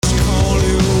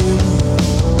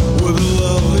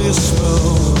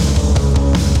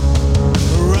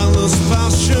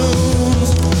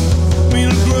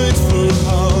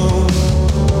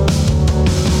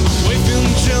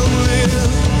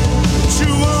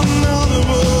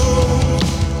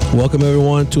Welcome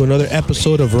everyone to another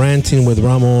episode of Ranting with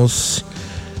Ramos.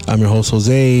 I'm your host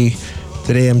Jose.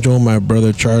 Today I'm joined by my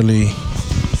brother Charlie.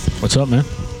 What's up, man?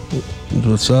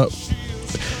 What's up?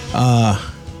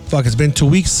 It's been 2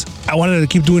 weeks. I wanted to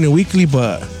keep doing it weekly,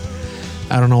 but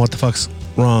I don't know what the fuck's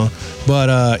wrong. But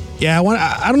I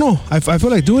don't know. I feel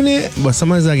like doing it, but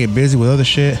sometimes I get busy with other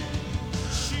shit.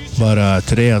 But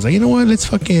today I was like, you know what? We're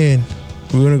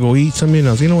gonna go eat something. And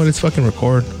I was like, you know what? Let's fucking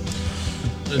record.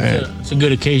 It's a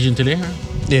good occasion today, huh?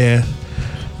 Yeah.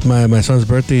 My son's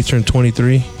birthday, he turned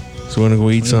 23. So we're gonna go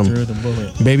eat some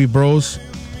Baby Bros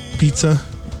pizza.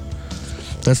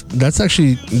 That's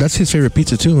his favorite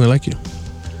pizza too. I like it.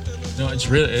 No, it's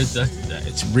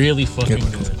really fucking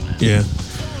good, man.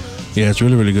 Yeah, it's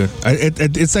really really good.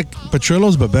 It's like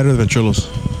Petrillo's but better than Petrillo's.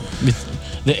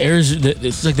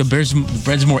 It's like the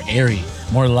bread's more airy,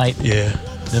 more light. Yeah.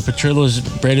 The Petrillo's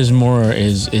bread is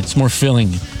more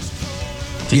filling.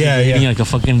 Eating like a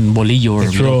fucking bolillo or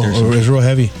it's real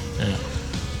heavy. Yeah.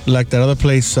 Like that other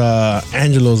place,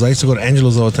 Angelo's. I used to go to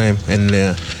Angelo's all the time, and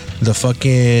the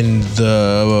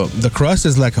crust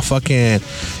is like a fucking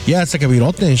it's like a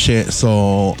virote and shit.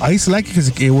 So I used to like it because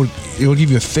it would give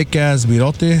you a thick ass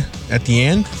virote at the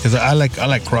end. Because I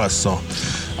like crust. So,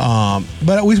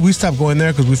 but we stopped going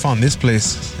there because we found this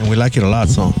place and we like it a lot.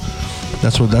 So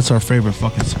that's our favorite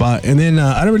fucking spot. And then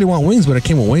I didn't really want wings, but it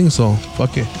came with wings, so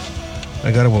fuck it.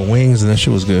 I got it with wings, and that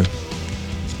shit was good.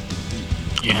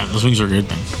 Yeah, those wings are good,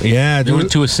 man. Yeah, they were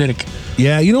too acidic.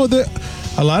 Yeah, you know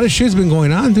a lot of shit's been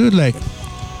going on, dude. Like,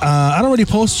 I don't really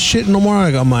post shit no more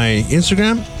like on my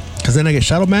Instagram, because then I get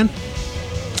shadow banned.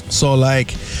 So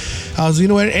like, I was, you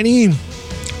know what, anything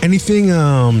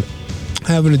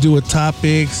having to do with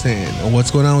topics and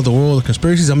what's going on with the world, the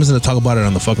conspiracies, I'm just gonna talk about it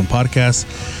on the fucking podcast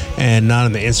and not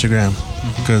on the Instagram,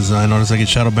 because I notice I get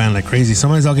shadow banned like crazy.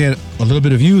 Sometimes I'll get a little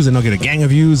bit of views and I'll get a gang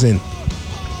of views, and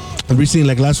recently,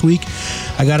 like last week,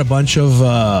 I got a bunch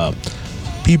of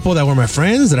people that were my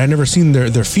friends that I never seen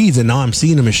their feeds, and now I'm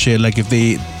seeing them and shit. Like if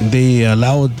they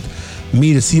allowed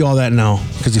me to see all that now,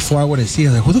 because before I wouldn't see it,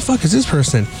 I was like, who the fuck is this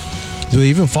person? Do they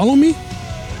even follow me?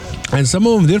 And some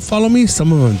of them did follow me,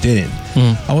 some of them didn't.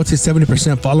 I would say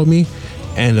 70% follow me,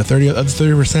 and the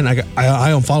 30%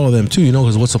 I unfollow them too, you know,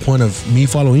 because what's the point of me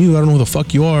following you? I don't know who the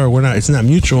fuck you are. It's not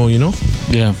mutual, you know?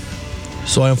 Yeah.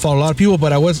 So I unfollow a lot of people,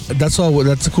 but that's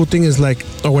the cool thing is like,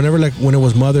 or whenever, like when it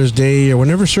was Mother's Day or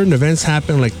whenever certain events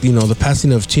happen, like, you know, the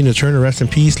passing of Tina Turner, rest in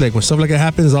peace, like when stuff like that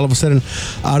happens, all of a sudden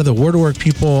out of the woodwork,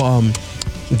 people,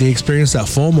 they experience that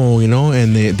FOMO, you know,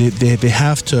 and they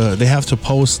have to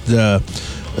post the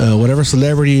whatever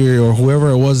celebrity or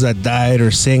whoever it was that died,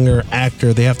 or singer,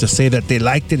 actor, they have to say that they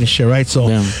liked it and shit, right? So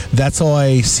that's how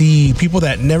I see people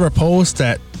that never post,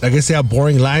 that I guess they have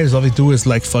boring lives. All they do is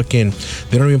like fucking,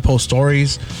 they don't even post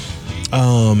stories.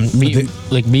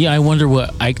 I wonder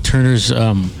what Ike Turner's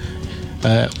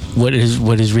what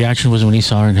his reaction was when he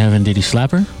saw her in heaven. Did he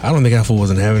slap her? I don't think that fool was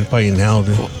in heaven, probably in hell,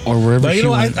 dude. Or wherever. But you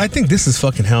know, I think this is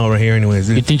fucking hell right here, anyways,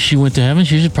 dude. You think she went to heaven?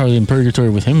 She's probably in purgatory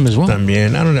with him as well.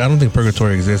 También. I don't think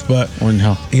purgatory exists, but or in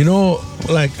hell. You know,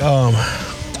 like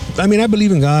I mean, I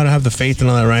believe in God, I have the faith and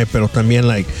all that, right? But también,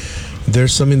 like,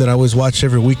 there's something that I always watch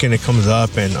every weekend. It comes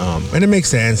up, and it makes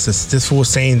sense. This fool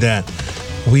saying that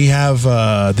we have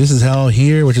this is hell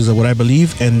here, which is what I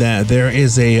believe, and that there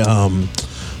is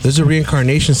there's a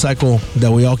reincarnation cycle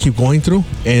that we all keep going through,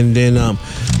 and then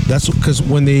that's because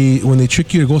when they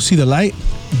trick you to go see the light,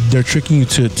 they're tricking you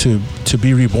to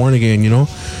be reborn again, you know.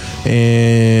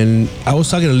 And I was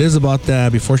talking to Liz about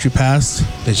that before she passed.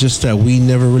 It's just that we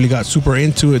never really got super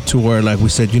into it to where, like, we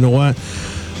said, you know what,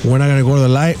 we're not gonna go to the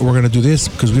light, we're gonna do this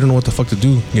because we don't know what the fuck to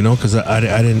do, you know, because I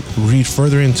didn't read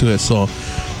further into it. So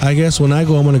I guess when I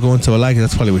go, I'm gonna go into a light.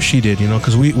 That's probably what she did, you know,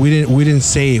 because we didn't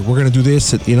say we're gonna do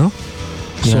this, you know.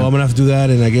 So I'm gonna have to do that,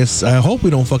 and I guess I hope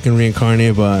we don't fucking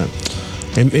reincarnate, but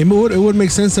it would make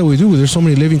sense that we do. There's so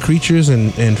many living creatures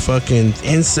and fucking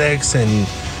insects and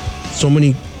so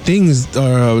many things,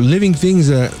 living things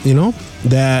that, you know,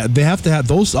 that they have to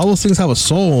have all those things have a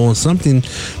soul and something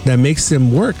that makes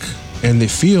them work and they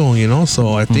feel, you know.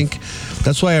 So I think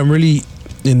that's why I'm really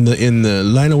in the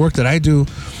line of work that I do.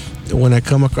 When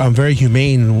I'm very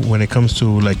humane when it comes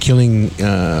to like killing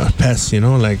pests, you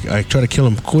know. Like I try to kill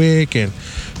them quick and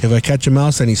If I catch a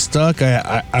mouse and he's stuck,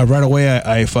 I right away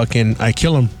I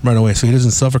kill him right away so he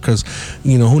doesn't suffer, because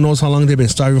who knows how long they've been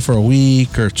starving for a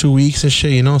week or 2 weeks and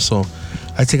shit, so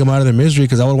I take them out of their misery,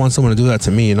 because I would want someone to do that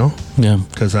to me, Yeah.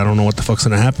 Because I don't know what the fuck's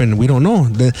gonna happen. We don't know,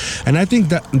 and I think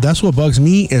that's what bugs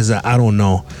me, is that I don't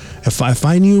know. If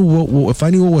I knew what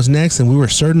was next and we were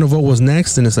certain of what was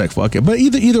next, then it's like fuck it. But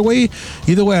either way,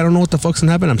 I don't know what the fuck's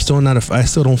gonna happen. I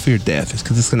still don't fear death. It's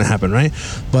because it's gonna happen, right?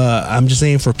 But I'm just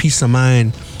saying, for peace of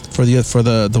mind, for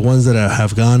the ones that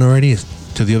have gone already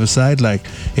to the other side, like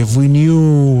if we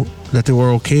knew that they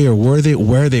were okay, or where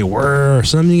they were or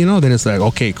something, then it's like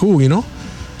okay, cool,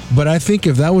 But I think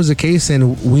if that was the case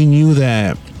and we knew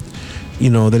that,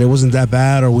 that it wasn't that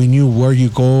bad, or we knew where you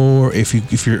go, or if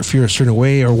you're a certain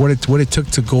way, or what it took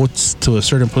to go to a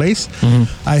certain place,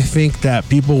 I think that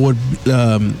people would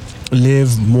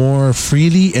live more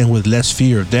freely and with less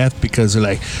fear of death, because they're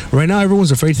like, right now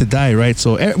everyone's afraid to die, right?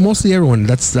 So mostly everyone,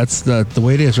 that's the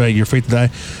way it is, right? You're afraid to die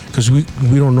because we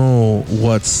don't know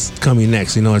what's coming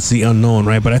next, it's the unknown,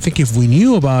 right? But I think if we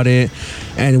knew about it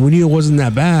and we knew it wasn't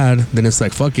that bad, then it's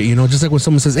like fuck it, just like when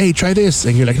someone says, hey, try this,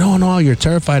 and you're like, no, you're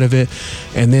terrified of it,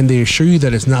 and then they assure you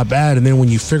that it's not bad, and then when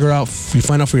you find out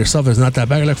for yourself it's not that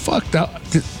bad, you're like fuck that,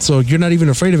 so you're not even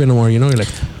afraid of it anymore, you're like.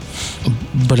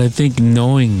 But I think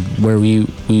knowing where we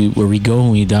go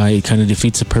when we die, it kind of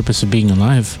defeats the purpose of being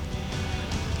alive.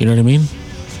 You know what I mean?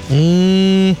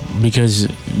 Because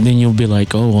then you'll be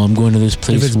like, oh, well, I'm going to this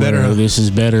place where this is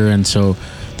better, and so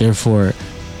therefore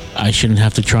I shouldn't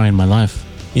have to try in my life.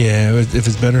 Yeah, if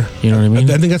it's better. You know what I mean?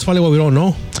 I think that's probably what we don't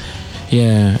know.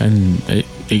 Yeah, and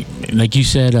like you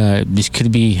said, this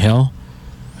could be hell.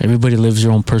 Everybody lives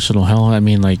their own personal hell. I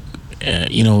mean, like,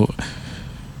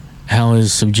 hell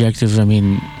is subjective. I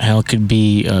mean, hell could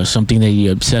be something that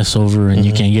you obsess over and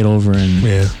you can't get over,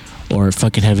 and or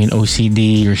fucking having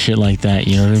OCD or shit like that.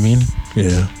 You know what I mean?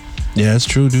 Yeah, it's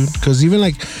true, dude. Because even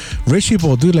like rich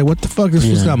people, dude, like what the fuck? This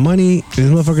fool's got money. This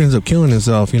motherfucker ends up killing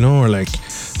himself, or like.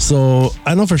 So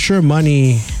I know for sure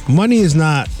money is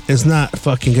not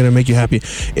fucking gonna make you happy.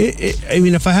 I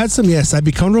mean, if I had some, yes, I'd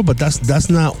be comfortable. But that's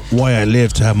not why I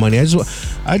live, to have money. I just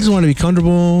want to be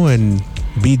comfortable and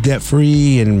be debt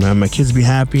free, and my kids be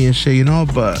happy and shit,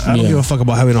 But I don't give a fuck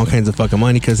about having all kinds of fucking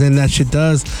money, because then that shit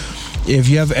does. If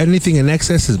you have anything in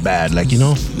excess, is bad. Like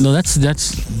No,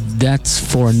 that's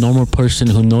for a normal person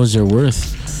who knows their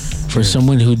worth. For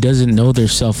someone who doesn't know their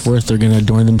self-worth, they're gonna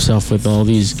adorn themselves with all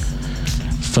these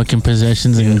fucking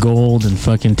possessions and gold and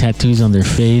fucking tattoos on their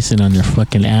face and on their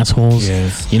fucking assholes.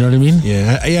 You know what I mean?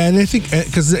 Yeah, and I think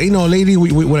because lately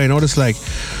what I noticed, like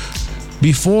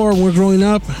before we're growing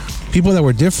up, people that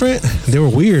were different, they were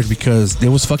weird because it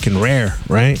was fucking rare,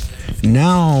 right?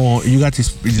 Now you got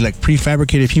these like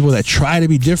prefabricated people that try to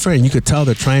be different, and you could tell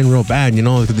they're trying real bad, they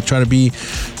try to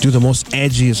do the most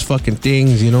edgiest fucking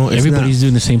things, Everybody's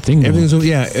doing the same thing.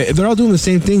 They're all doing the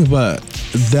same thing, but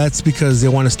that's because they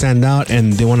want to stand out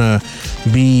and they want to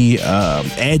be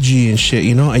edgy and shit,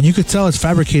 and you could tell it's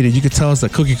fabricated. You could tell it's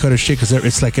like cookie cutter shit, because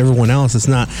it's like everyone else. It's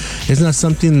not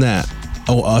something that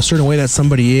a certain way that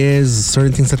somebody is,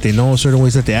 certain things that they know, certain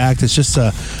ways that they act. It's just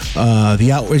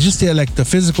it's just like the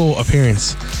physical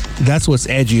appearance. That's what's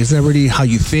edgy. It's not really how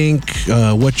you think,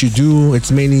 what you do.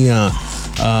 It's mainly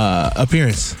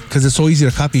appearance, because it's so easy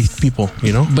to copy people,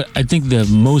 But I think the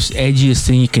most edgiest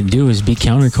thing you can do is be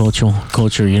counterculture,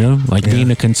 like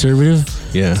being a conservative.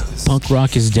 Yeah. Punk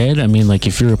rock is dead. I mean, like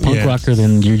if you're a punk rocker,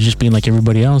 then you're just being like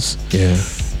everybody else. Yeah.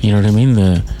 You know what I mean?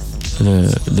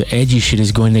 The edgy shit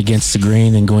is going against the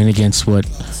grain and going against what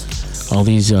all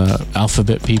these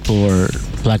alphabet people or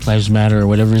Black Lives Matter or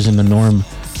whatever is in the norm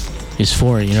is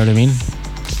for. You know what I mean?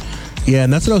 Yeah,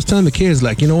 and that's what I was telling the kids.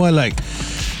 Like, you know what? Like,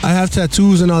 I have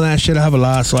tattoos and all that shit. I have a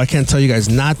lot, so I can't tell you guys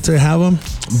not to have them.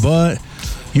 But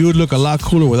you would look a lot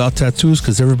cooler without tattoos,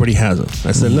 because everybody has them.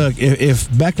 I said, look, if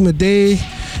back in the day,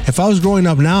 if I was growing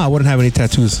up now, I wouldn't have any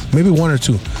tattoos. Maybe one or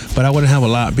two, but I wouldn't have a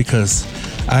lot, because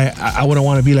I wouldn't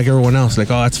want to be like everyone else. Like,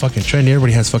 oh, that's fucking trendy.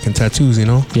 Everybody has fucking tattoos,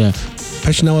 Yeah.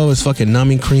 Especially now with fucking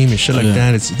numbing cream and shit like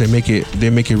that. They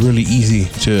make it really easy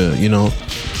to,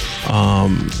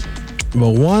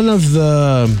 But one of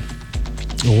the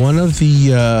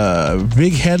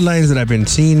big headlines that I've been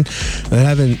seeing, I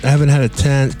haven't had a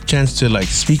chance to like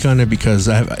speak on it, because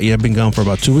I've been gone for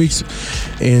about 2 weeks,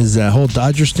 is that whole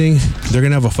Dodgers thing. They're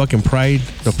gonna have a fucking pride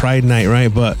night,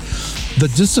 right? But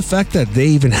just the fact that they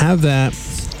even have that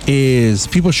is,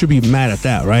 people should be mad at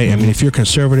that, right? I mean, if you're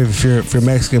conservative, if you're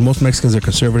Mexican, most Mexicans are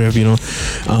conservative,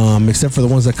 except for the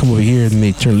ones that come over here and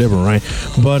they turn liberal, right?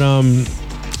 But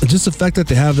just the fact that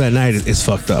they have that night is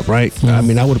fucked up, right? I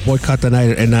mean, I would boycott that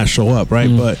night and not show up, right?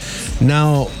 But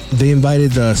now they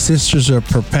invited the Sisters of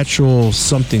Perpetual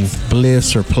something,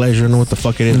 bliss or pleasure, I don't know what the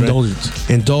fuck it is. Indulgence. Right?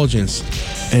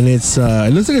 Indulgence. And it's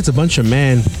it looks like it's a bunch of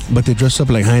men, but they dress up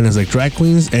like hyenas, like drag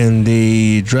queens, and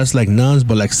they dress like nuns,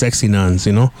 but like sexy nuns,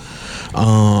 you know?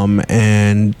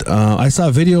 I saw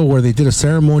a video where they did a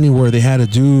ceremony where they had a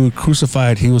dude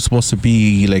crucified. He was supposed to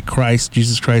be like Christ,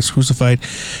 Jesus Christ crucified,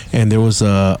 and there was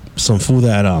some fool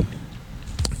that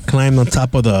climbed on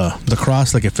top of the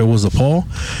cross like if it was a pole,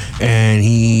 and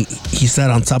he sat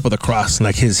on top of the cross,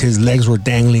 like his legs were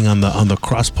dangling on the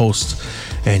cross post,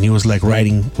 and he was like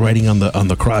riding on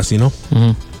the cross, you know.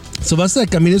 So that's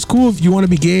like, I mean, it's cool if you want to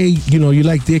be gay, you know, you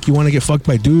like dick, you want to get fucked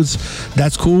by dudes,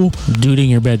 that's cool. Do it in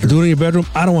your bedroom. Do it in your bedroom.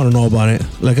 I don't want to know about it.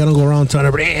 Like, I don't go around telling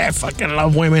everybody, hey, I fucking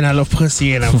love women, I love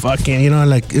pussy, and I'm fucking, you know,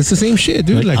 like, it's the same shit,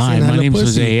 dude. Like hi, my name's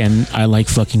Jose, and I like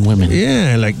fucking women.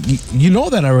 Yeah, like, you know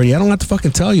that already. I don't have to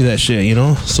fucking tell you that shit, you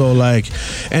know. So like,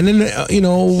 and then you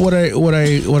know what I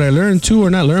learned too, or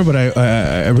not learned, but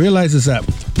I realized is that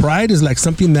pride is like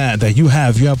something that you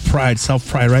have pride,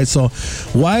 self-pride, right? So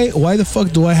why the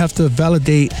fuck do I have to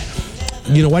validate,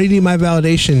 you know, why do you need my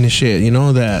validation and shit, you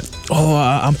know, that, oh,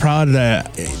 I'm proud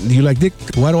that you like dick,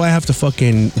 why do I have to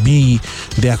fucking be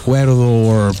de acuerdo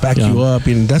or back you up?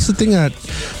 And that's the thing that,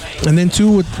 and then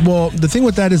too, the thing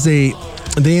with that is they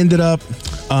ended up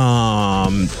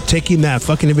taking that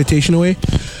fucking invitation away,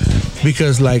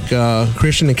 because like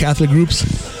Christian and Catholic groups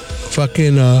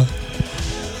fucking who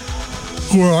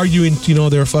were arguing, you know,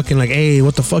 they were fucking like, hey,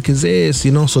 what the fuck is this,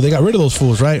 you know? So they got rid of those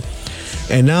fools, right?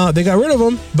 And now they got rid of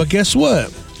them, but guess what?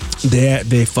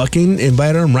 They fucking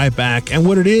invited them right back. And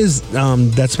what it is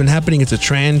that's been happening, it's a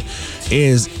trend,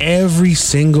 is every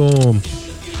single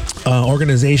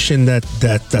organization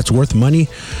that's worth money,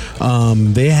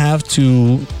 they have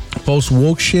to post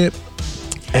woke shit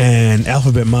and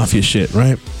Alphabet Mafia shit,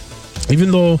 right?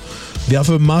 Even though the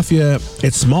Alphabet Mafia,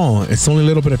 it's small, it's only a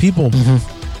little bit of people.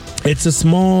 It's a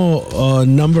small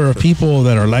number of people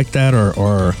that are like that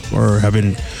or have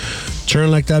been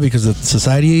turned like that because of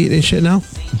society and shit now.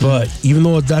 But even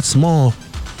though it's that small,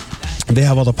 they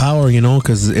have all the power, you know,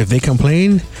 because if they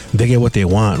complain, they get what they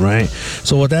want, right?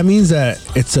 So what that means that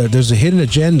there's a hidden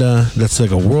agenda that's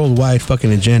like a worldwide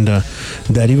fucking agenda,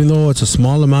 that even though it's a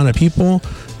small amount of people,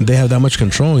 they have that much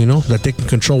control, you know, that they can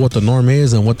control what the norm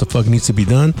is and what the fuck needs to be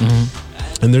done.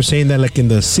 And they're saying that like in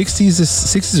the 60s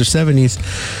or 70s,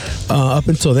 up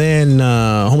until then,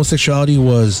 homosexuality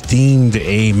was deemed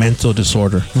a mental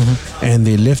disorder, and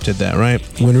they lifted that, right?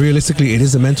 When realistically it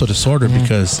is a mental disorder,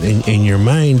 because in your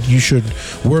mind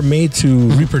we're made to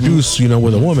reproduce, you know,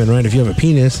 with a woman, right? If you have a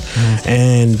penis,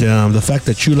 and the fact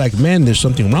that you like men, there's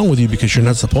something wrong with you because you're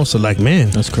not supposed to like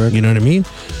men. That's correct. You know what I mean?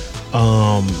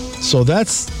 So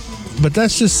that's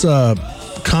just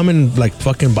common like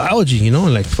fucking biology, you know,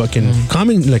 like fucking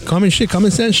common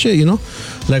sense shit, you know,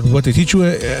 like what they teach you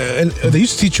and they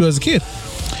used to teach you as a kid,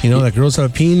 you know, like girls have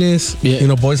a penis, you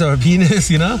know, boys have a penis,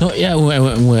 you know. No, yeah,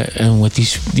 and with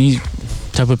these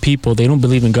type of people, they don't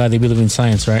believe in God, they believe in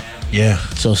science, right? Yeah.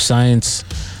 So science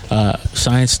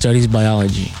studies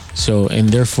biology, so and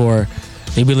therefore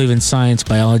they believe in science.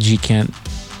 You can't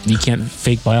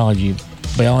fake biology.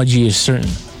 Biology is certain.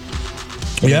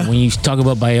 Yeah. When you talk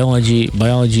about biology,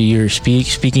 you're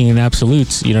speaking in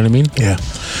absolutes. You know what I mean? Yeah.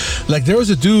 Like there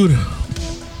was a dude.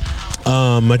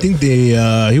 I think he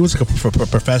was like a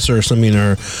professor or something,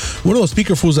 or one of those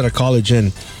speaker fools at a college,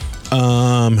 and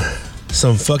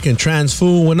some fucking trans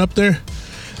fool went up there,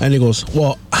 and he goes,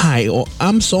 "Well, hi,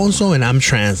 I'm so and so, and I'm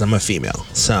trans. I'm a female.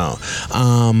 So,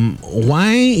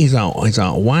 why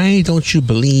why don't you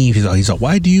believe?" He's like,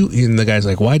 "Why do you?" And the guy's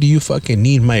like, "Why do you fucking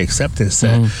need my acceptance?"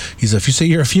 He's like, "If you say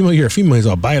you're a female, you're a female." He's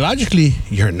like, "Biologically,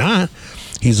 you're not."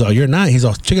 He's all, "You're not." He's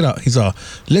all, "Check it out." He's all,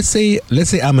 let's say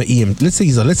I'm an EMT. Let's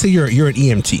say you're an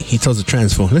EMT. He tells the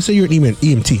trans phone, "Let's say you're an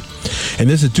EMT, and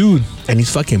there's a dude, and he's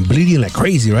fucking bleeding like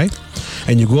crazy, right?"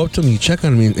 And you go up to him, you check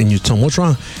on him, and you tell him what's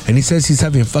wrong, and he says he's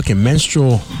having fucking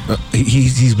menstrual.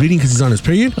 He's bleeding because he's on his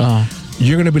period.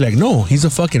 You're gonna be like, "No, he's a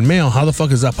fucking male. How the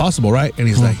fuck is that possible, right?" And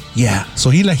he's like, "Yeah."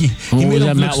 So he made was him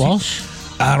that Matt Walsh?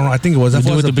 I don't know. I think it was. That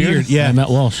was with the beard. Yeah,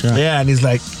 Matt Walsh. Yeah. Yeah, and he's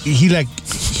like, he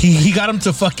got him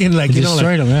to fucking like, you know,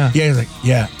 like, him. Yeah. Yeah, he's like,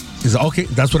 yeah. He's like, okay,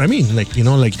 that's what I mean. Like, you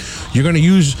know, like you're gonna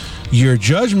use your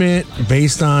judgment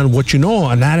based on what you know,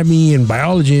 anatomy and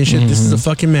biology and shit. This is a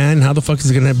fucking man. How the fuck is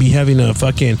he gonna be having a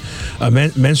fucking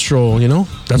menstrual? You know,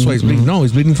 that's why he's bleeding. No,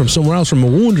 he's bleeding from somewhere else, from a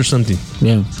wound or something.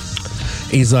 Yeah.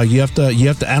 He's like, you have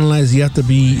to analyze. You have to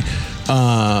be.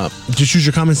 Just use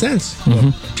your common sense.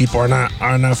 People are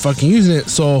not fucking using it.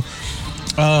 So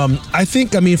I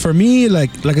think, for me,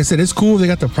 like I said, it's cool. They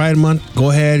got the Pride Month.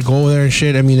 Go ahead, go there and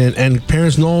shit. And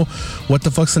parents know what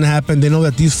the fuck's gonna happen. They know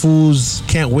that these fools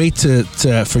can't wait to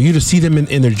for you to see them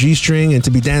in their G-string and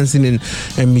to be dancing and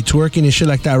be twerking and shit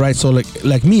like that, right? So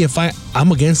like me, if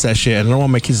I'm against that shit, and I don't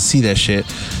want my kids to see that shit,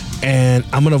 and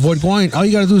I'm gonna avoid going. All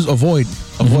you gotta do is avoid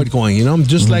going,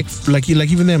 just like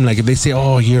even them, like if they say,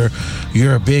 oh, you're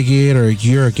a bigot or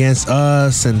you're against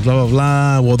us and blah blah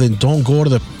blah, well then don't go to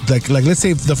the like let's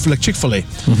say like Chick-fil-A.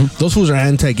 Those fools are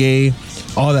anti-gay,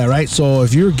 all that, right? So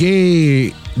if you're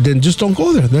gay, then just don't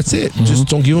go there. That's it. Just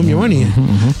don't give them your money.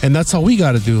 And that's how we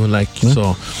gotta do,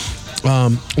 so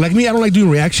like me, I don't like doing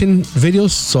reaction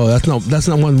videos, so that's not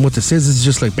what this is. It's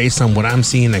just like based on what I'm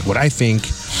seeing, like what I think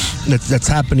that's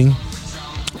happening.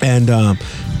 And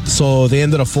so they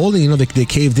ended up folding, they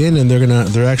caved in, and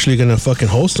they're actually gonna fucking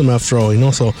host them after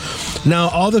all, so now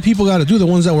all the people gotta do, the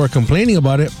ones that were complaining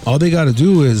about it, all they gotta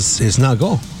do is not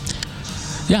go.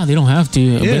 Yeah, they don't have to.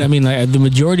 Yeah. But like the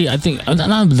majority, I think,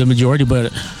 not the majority,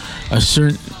 but a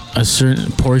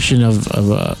certain portion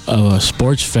of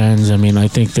sports fans, I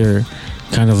think they're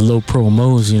kind of low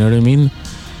promos, you know what I mean?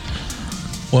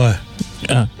 What?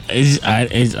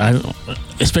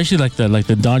 Especially like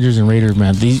the Dodgers and Raiders,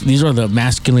 man. These are the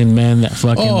masculine men that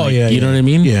fucking. Oh, yeah, you know what I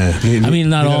mean? Yeah.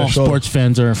 Not all sports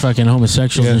fans are fucking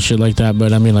homosexuals and shit like that, but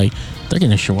they're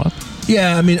gonna show up.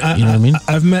 Yeah, you know what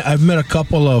I mean? I've met a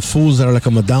couple of fools that are like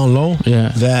on the down low. Yeah.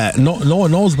 That no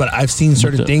one knows, but I've seen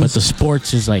certain things. But the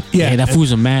sports is like, hey, that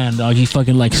fool's a man, dog. He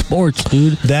fucking likes sports,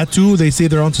 dude. That too, they say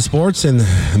they're onto sports and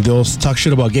they'll talk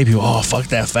shit about gay people. Oh, fuck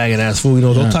that faggot ass fool.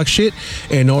 They'll talk shit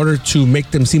in order to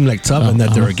make them seem like tough and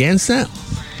that they're against that.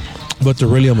 But they're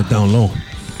really on the down low.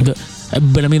 But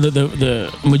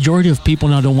the majority of people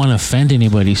now don't want to offend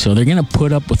anybody, so they're gonna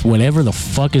put up with whatever the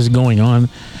fuck is going on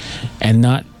and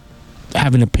not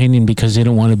have an opinion because they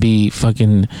don't want to be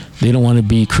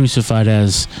crucified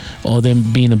as them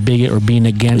being a bigot or being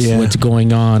against what's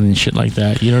going on and shit like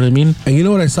that. You know what I mean? And you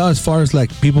know what I saw as far as like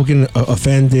people getting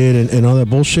offended and all that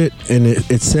bullshit, and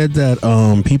it said that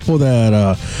people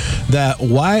that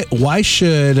why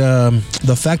should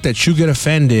the fact that you get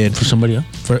offended for somebody else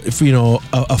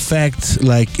affect,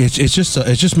 like it's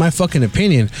just my fucking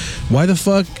opinion. Why the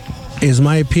fuck is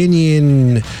my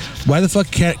opinion? Why the fuck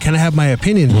can I have my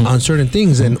opinion on certain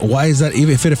things? And why is that?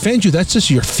 If it offends you, that's just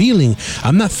your feeling.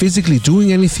 I'm not physically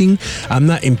doing anything. I'm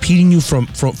not impeding you from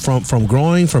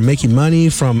growing, from making money,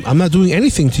 I'm not doing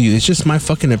anything to you. It's just my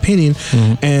fucking opinion.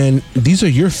 And these are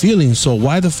your feelings. So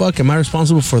why the fuck am I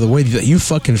responsible for the way that you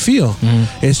fucking feel?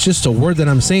 It's just a word that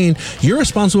I'm saying. You're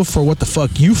responsible for what the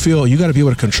fuck you feel. You got to be able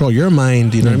to control your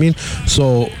mind. You know what I mean?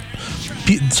 So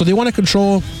they want to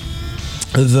control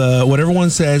what everyone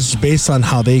says based on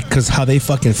how they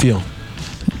fucking feel.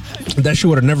 That shit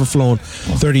would have never flown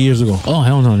 30 years ago. Oh,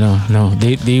 hell no.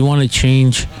 They want to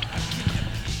change.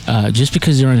 Just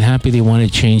because they're unhappy, they want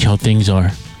to change how things are,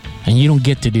 and you don't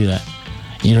get to do that.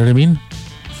 You know what I mean?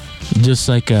 Just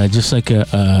like a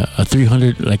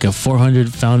 300, like a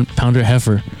 400 pounder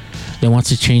heifer that wants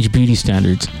to change beauty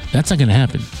standards. That's not gonna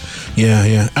happen.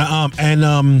 Yeah.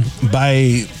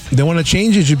 They want to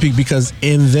change it because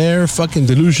in their fucking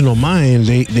delusional mind,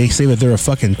 they say that they're a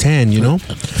fucking 10.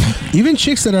 Even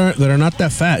chicks that are not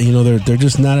that fat, they're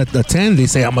just not at the 10. They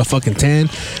say I'm a fucking 10,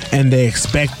 and they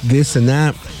expect this and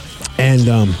that,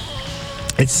 and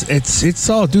it's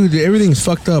all, dude. Everything's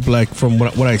fucked up. Like from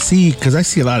what I see, because I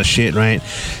see a lot of shit, right?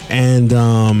 And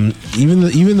even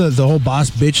the whole boss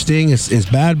bitch thing is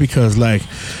bad because like.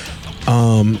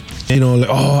 Like,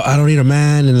 oh, I don't need a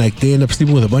man, and like they end up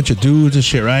sleeping with a bunch of dudes and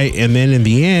shit, right? And then in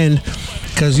the end,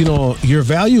 because your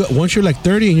value, once you're like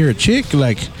 30 and you're a chick,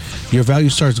 like your value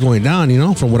starts going down,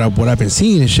 from what I've been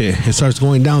seeing and shit. It starts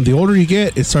going down. The older you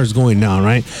get, it starts going down,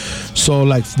 right? So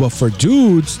like, but for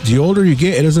dudes, the older you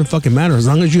get, it doesn't fucking matter. As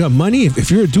long as you have money, if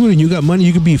you're a dude and you got money,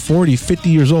 you could be 40, 50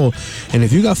 years old, and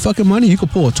if you got fucking money, you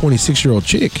could pull a 26-year-old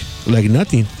chick like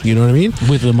nothing. You know what I mean?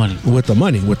 With the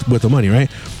money, right?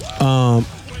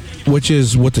 Which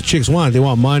is what the chicks want. They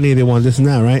want money, they want this and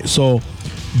that, right? So,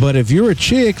 but if you're a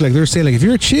chick, like they're saying, like if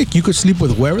you're a chick, you could sleep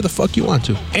with whoever the fuck you want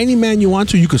to. Any man you want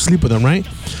to, you could sleep with them, right?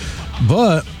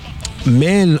 But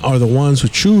men are the ones who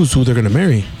choose who they're gonna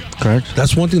marry. Correct.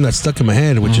 That's one thing that's stuck in my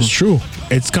head, which is true.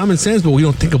 It's common sense, but we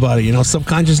don't think about it.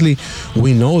 Subconsciously,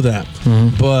 we know that.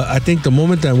 But I think the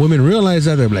moment that women realize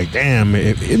that, they're like, damn,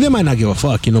 they might not give a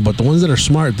fuck, But the ones that are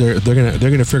smart, they're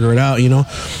gonna figure it out,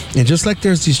 And just like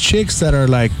there's these chicks that are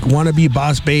like wannabe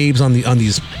boss babes on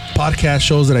these podcast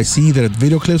shows that I see that are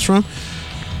video clips from.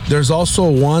 There's also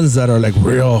ones that are like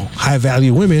real high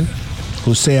value women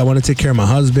who say, I want to take care of my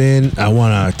husband, I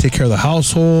want to take care of the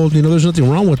household. You know, there's nothing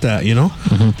wrong with that, you know?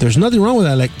 There's nothing wrong with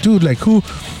that. Like, dude, like who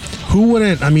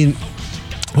wouldn't, I mean,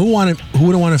 who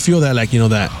wouldn't want to feel that, like, you know,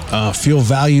 that feel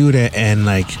valued and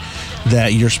like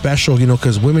that you're special, you know,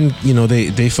 because women, you know,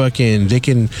 they can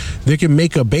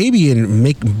make a baby and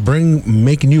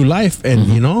make new life, and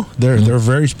you know, they're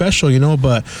very special, you know,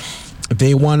 but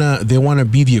they wanna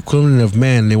be the equivalent of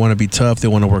men. They want to be tough. They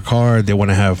want to work hard. They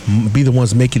want to be the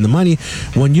ones making the money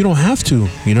when you don't have to.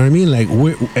 You know what I mean? Like,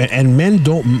 and men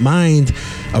don't mind.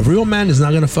 A real man is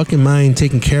not gonna fucking mind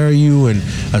taking care of you, and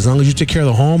as long as you take care of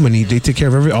the home and they take care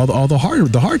of all the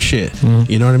hard shit.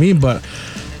 You know what I mean? But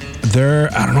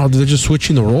I don't know, they're just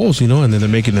switching the roles, you know, and then they're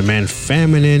making the man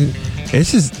feminine.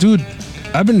 It's just, dude,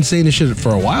 I've been saying this shit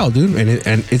for a while, dude, and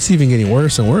it's even getting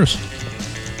worse and worse.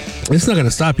 It's not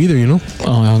gonna stop either, you know.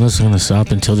 Oh, no, it's gonna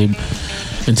stop until they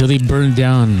burn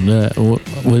down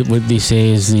what they say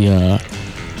is the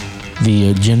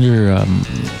gender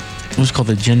what's called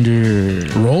the gender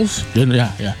roles.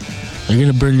 Yeah, they're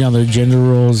gonna burn down their gender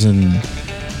roles, and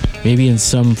maybe in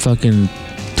some fucking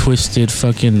twisted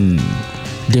fucking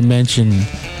dimension,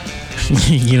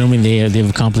 you know what I mean, they've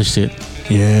accomplished it.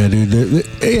 Yeah, dude.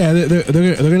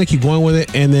 They're gonna keep going with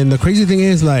it, and then the crazy thing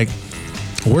is, like,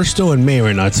 we're still in May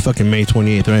right now. It's fucking May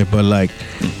 28th, right? But like,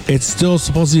 it's still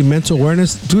supposed to be mental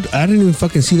awareness, dude. I didn't even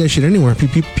fucking see that shit anywhere.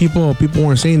 People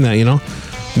weren't saying that, you know,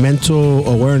 mental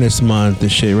awareness month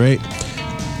and shit, right?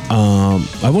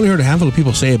 I've only heard a handful of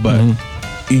people say it, but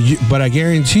but I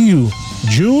guarantee you,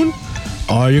 June,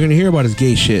 all you're gonna hear about is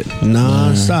gay shit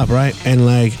non-stop, right? And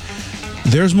like,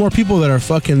 there's more people that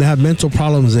have mental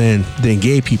problems than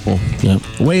gay people. Yep.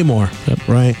 Way more. Yep.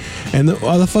 Right? And the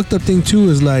other fucked up thing too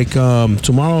is like,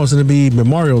 tomorrow is gonna be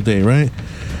Memorial Day, right?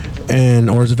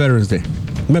 Or is it Veterans Day?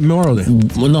 Memorial Day.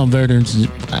 Well, no, Veterans.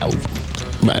 Fuck,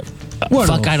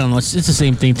 I don't know. It's the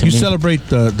same thing to me. You celebrate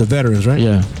the veterans, right?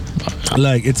 Yeah.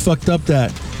 Like, it's fucked up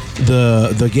that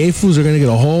the gay fools are gonna get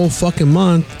a whole fucking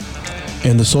month,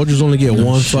 and the soldiers only get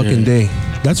one fucking day.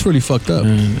 That's really fucked up.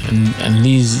 And I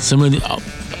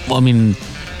mean,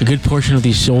 a good portion of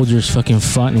these soldiers fucking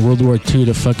fought in World War II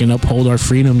to fucking uphold our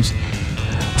freedoms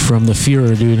from the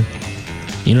Führer, dude.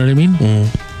 You know what I mean?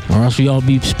 Or else we all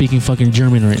be speaking fucking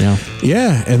German right now.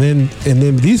 Yeah, and then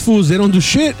these fools, they don't do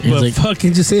shit, but like,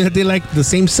 fucking just say that they like the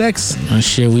same sex. Oh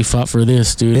shit, we fought for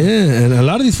this, dude. Yeah, and a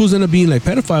lot of these fools end up being like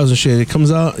pedophiles and shit. It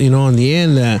comes out, you know, in the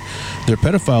end that they're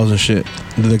pedophiles and shit.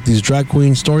 They're like these drag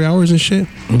queen story hours and shit.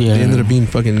 Yeah, they ended up being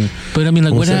fucking. But I mean,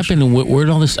 like, what happened? Where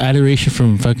did all this adoration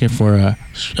from fucking for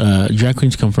drag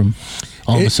queens come from?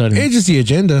 All of a sudden, it's just the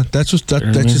agenda. That's just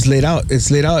laid out.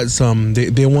 It's laid out. It's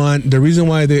they want, the reason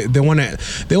why they want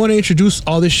to introduce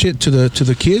all this shit to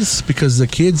the kids, because the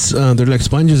kids, they're like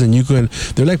sponges, and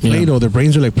they're like Play-Doh. Their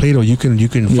brains are like Play-Doh. You can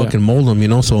fucking mold them, you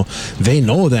know. So they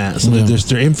know that. So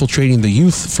they're infiltrating the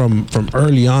youth from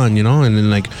early on, you know. And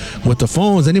then like with the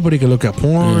phones, anybody can look at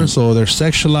porn. So they're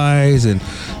sexualized and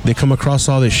they come across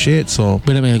all this shit. So,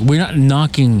 but I mean, like, we're not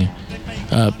knocking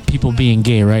people being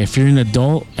gay, right? If you're an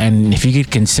adult and if you get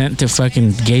consent to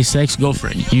fucking gay sex, go for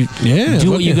it. You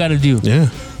do what you got to do. Yeah.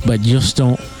 But just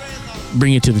don't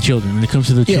bring it to the children. When it comes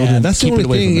to the children, that's keep the it only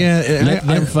away thing. from them. Let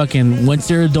them fucking, once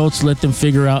they're adults, let them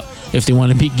figure out if they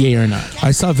want to be gay or not.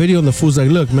 I saw a video on the fools like,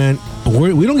 look, man,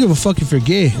 we don't give a fuck if you're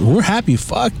gay. We're happy.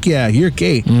 Fuck yeah, you're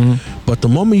gay. But the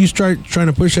moment you start trying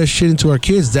to push that shit into our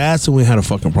kids, that's when we had a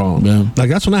fucking problem. Yeah. Like,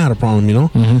 that's when I had a problem, you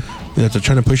know? That they're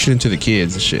trying to push it into the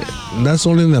kids and shit. And that's the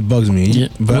only thing that bugs me. Yeah.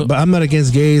 But I'm not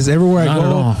against gays. Everywhere I go,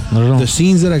 not at all. The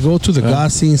scenes that I go to, the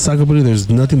goth scenes, Sakabuli, there's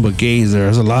nothing but gays there.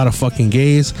 There's a lot of fucking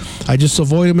gays. I just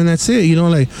avoid them and that's it. You know,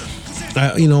 like,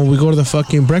 we go to the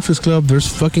fucking Breakfast Club. There's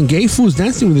fucking gay fools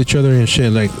dancing with each other and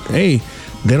shit. Like, hey,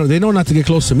 they know not to get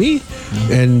close to me,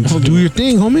 and do your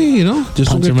thing, homie. You know,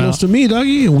 just don't get close to me,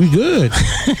 doggy, and we good.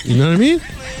 You know what I mean?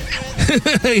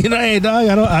 You know, hey, dog,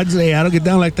 I don't get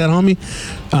down like that, homie.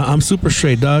 I'm super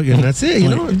straight, dog, and that's it. You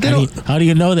know, how do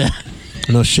you know that?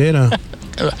 No shit,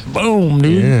 Boom,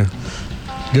 dude. Yeah.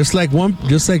 Just like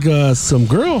some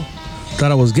girl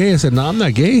thought I was gay. I said, no, I'm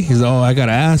not gay. He's like, oh, I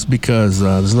gotta ask because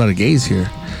there's a lot of gays here.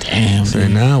 Damn. I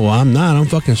said, nah, well, I'm not. I'm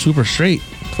fucking super straight.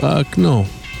 Fuck no.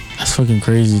 That's fucking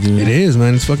crazy, dude. It is,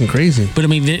 man. It's fucking crazy. But I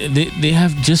mean, they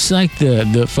have, just like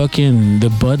the fucking the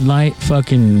Bud Light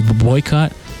fucking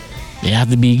boycott. They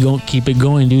have to keep it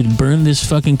going, dude. Burn this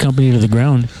fucking company to the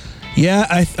ground. Yeah,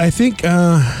 I think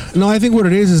I think what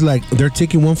it is like they're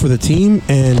taking one for the team,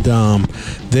 and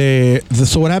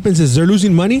so what happens is they're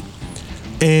losing money.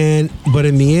 But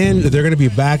in the end, they're gonna be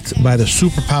backed by the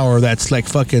superpower that's like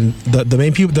fucking the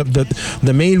main people,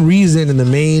 the main reason and the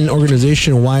main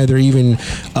organization why they're even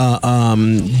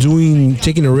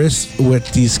taking a risk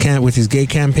with these gay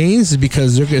campaigns is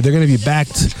because they're gonna be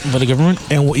backed by the government.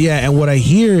 And what I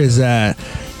hear is that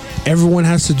everyone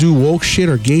has to do woke shit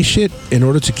or gay shit in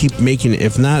order to keep making it.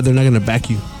 If not, they're not gonna back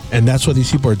you. And that's what these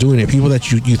people are doing. It. People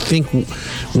that you think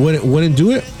wouldn't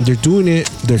do it, they're doing it.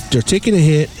 They're taking a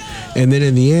hit, and then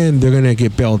in the end, they're gonna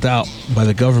get bailed out by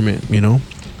the government,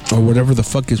 or whatever the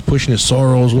fuck is pushing it,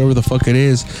 Soros, whatever the fuck it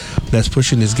is that's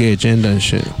pushing this gay agenda and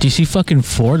shit. Do you see fucking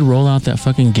Ford roll out that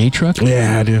fucking gay truck?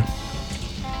 Yeah, I do.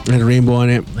 And a rainbow on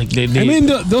it. Like they I mean,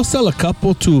 they'll sell a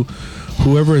couple to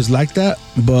whoever is like that,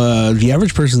 but the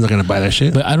average person's not gonna buy that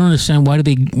shit. But I don't understand why do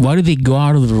they go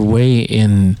out of their way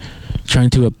in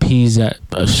trying to appease that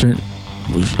a certain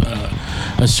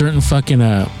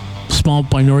fucking small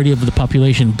minority of the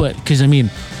population? But because I mean,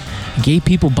 gay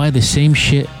people buy the same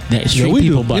shit that straight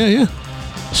people buy. Yeah.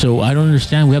 So I don't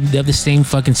understand. They have the same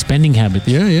fucking spending habits.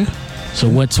 Yeah. So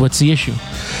what's the issue?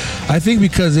 I think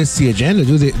because it's the agenda,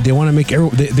 dude. They want to make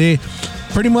they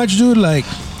pretty much, dude. Like,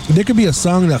 there could be a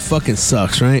song that fucking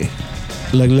sucks, right?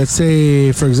 Like, let's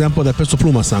say, for example, that Peso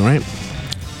Pluma song, right?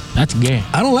 That's gay.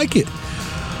 I don't like it,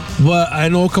 but I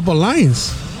know a couple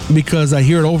lines because I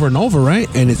hear it over and over, right?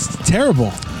 And it's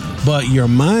terrible. But your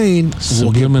mind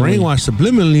will get brainwashed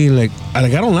subliminally. Like I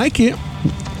don't like it,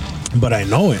 but I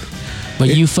know it. But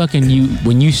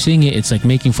when you sing it, it's like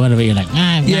making fun of it. You're like,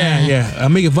 yeah.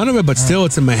 I'm making fun of it, but still,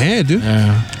 it's in my head, dude.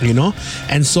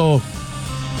 And so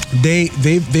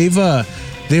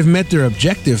they've met their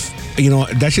objective.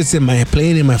 That shit's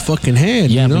playing in my fucking head.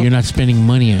 Yeah, but you're not spending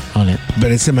money on it.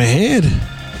 But it's in my head.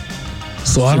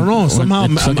 So I don't know. Somehow,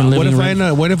 what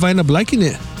if I end up liking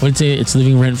it? What'd say? It's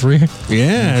living rent free.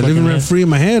 Yeah, living rent free in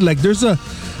my head. Like there's a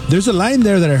line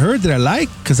there that I heard that I like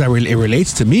because it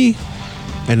relates to me,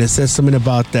 and it says something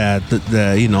about that.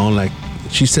 Like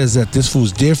she says that this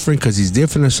fool's different because he's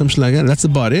different or something like that. That's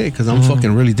about it because I'm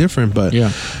fucking really different. But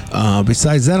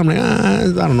besides that, I'm like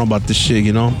I don't know about this shit,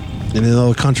 And then all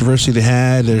the controversy they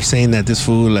had, they're saying that this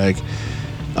fool like.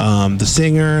 The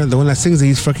singer, the one that sings,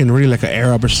 he's fucking really like an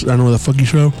Arab or I don't know what the fuck he's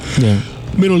from. Yeah.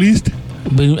 Middle East.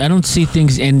 But I don't see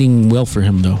things ending well for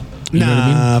him though. You know what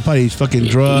I mean? Probably fucking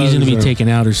drugs. He's gonna be taken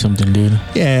out or something, dude.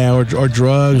 Yeah, or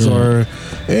drugs or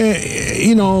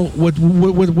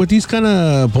with these kind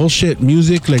of bullshit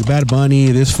music like Bad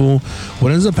Bunny, this fool.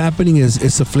 What ends up happening is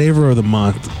it's the flavor of the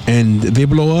month, and they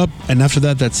blow up, and after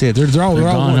that, that's it. They're all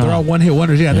one hit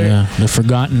wonders. Yeah, they're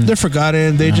forgotten. They're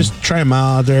forgotten. They just try them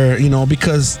out. They're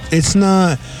because it's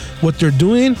not what they're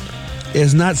doing.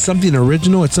 Is not something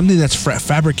original. It's something that's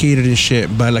fabricated and shit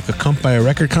by by a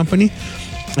record company.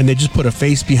 And they just put a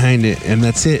face behind it, and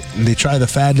that's it. And they try the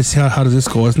fad to see how does this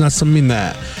go. It's not something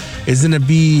that is gonna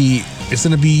be. It's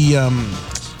gonna be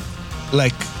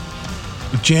like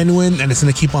genuine, and it's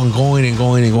gonna keep on going and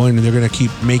going and going. And they're gonna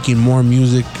keep making more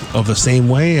music of the same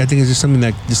way. I think it's just something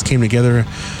that just came together,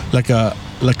 like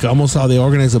almost how they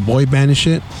organize a boy band and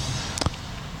shit.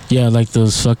 Yeah, like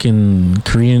those fucking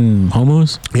Korean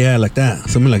homos. Yeah, like that.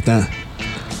 Something like that.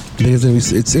 I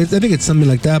think it's something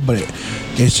like that, but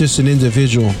it's just an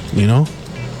individual,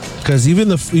 Because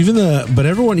but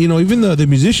everyone, even the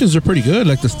musicians are pretty good.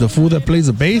 Like the fool that plays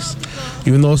the bass,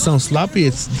 even though it sounds sloppy,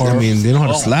 they know how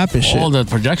to slap and shit. All the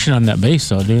production on that bass,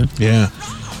 though, dude. Yeah.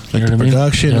 Like the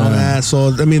production, all that.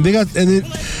 So they got, and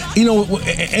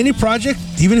any project,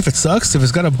 even if it sucks, if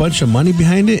it's got a bunch of money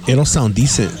behind it, it'll sound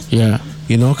decent. Yeah.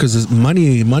 Because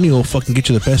money will fucking get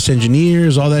you the best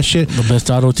engineers, all that shit. The best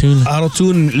auto-tune.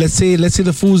 Let's say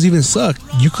the fools even suck.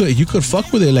 You could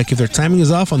fuck with it. Like if their timing is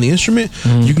off on the instrument,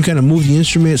 you can kind of move the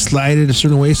instrument, slide it a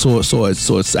certain way, so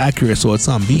it's accurate, so it's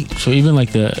on beat. So even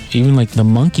like the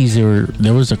Monkees,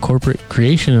 there was a corporate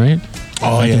creation, right?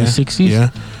 Oh, in the 60s. Yeah.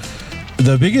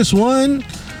 The biggest one,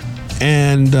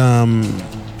 and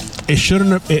it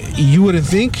shouldn't have. You wouldn't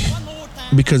think,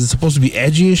 because it's supposed to be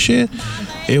edgy and shit.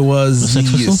 It was the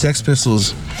Sex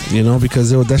Pistols, because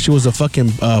that shit was a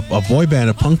fucking a boy band,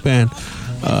 a punk band,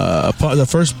 the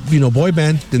first boy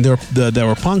band. And they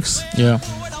were punks. Yeah,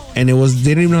 and they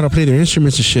didn't even know how to play their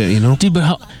instruments and shit. Dude,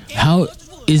 but how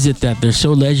is it that they're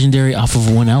so legendary off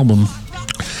of one album?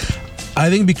 I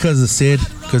think because of Sid,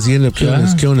 because he ended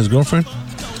up killing his girlfriend.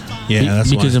 Yeah, that's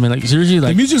because why. I mean, seriously,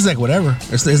 the music's like whatever.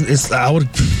 It's I would,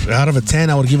 out of a 10,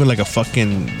 I would give it like a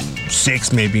fucking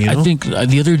 6 maybe. I think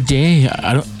the other day,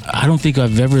 I don't think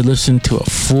I've ever listened to a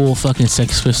full fucking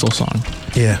Sex Pistols song.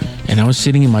 Yeah. And I was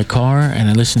sitting in my car and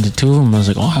I listened to two of them. I was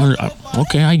like,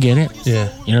 okay, I get it. Yeah.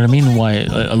 You know what I mean? Why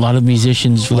a lot of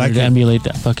musicians wanted to emulate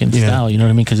that fucking style. You know what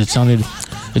I mean? Because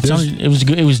it was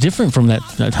good. It was different from that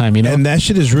time. You know. And that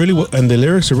shit is really, and the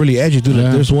lyrics are really edgy, dude.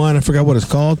 Like, there's one, I forgot what it's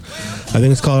called. I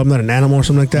think it's called "I'm Not an Animal" or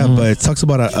something like that. But it talks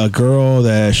about a girl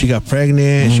that she got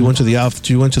pregnant. She went to the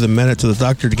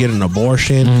doctor to get an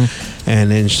abortion,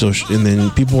 and then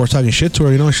people were talking shit to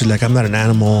her. You know, she's like, "I'm not an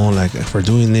animal, like for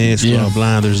doing this." Blah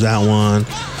blah. There's that one.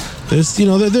 There's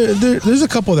there's a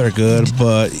couple that are good,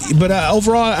 but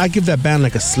overall I give that band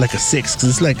like a 6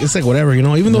 because it's like whatever, you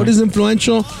know. Even though it is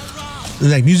influential.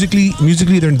 Like musically,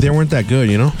 they weren't that good,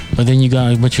 you know. But then you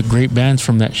got a bunch of great bands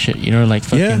from that shit, you know, like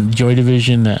fucking Joy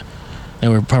Division that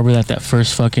were probably at that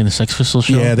first fucking Sex Pistols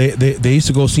show. Yeah, they used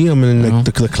to go see them, and like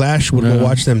the Clash would go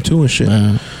watch them too and shit.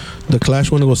 The Clash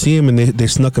went to go see them, and they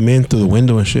snuck them in through the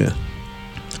window and shit.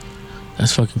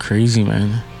 That's fucking crazy,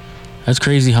 man. That's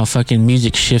crazy how fucking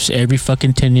music shifts every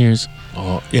fucking 10 years.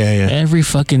 Oh yeah. Every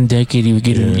fucking decade you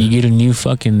get a new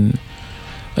fucking.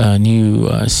 New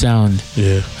sound.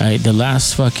 Yeah. Right? The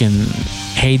last fucking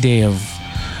heyday of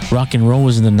rock and roll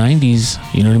was in the 90s.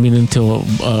 You know what I mean? Until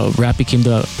rap became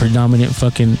the predominant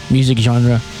fucking music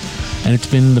genre, and it's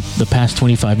been the past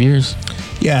 25 years.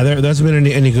 Yeah, there hasn't been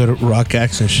any good rock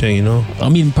acts and shit. You know. I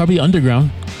mean, probably underground.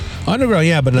 Underground,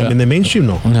 yeah, but in the mainstream,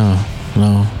 no.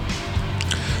 No.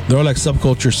 They're all like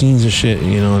subculture scenes and shit.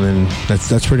 You know, and then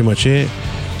that's pretty much it.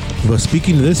 But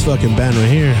speaking of this fucking band right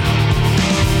here.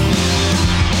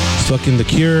 Fucking The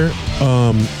Cure.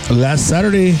 Last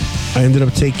Saturday, I ended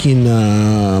up taking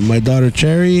my daughter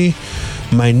Cherry,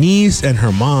 my niece, and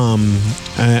her mom.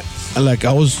 I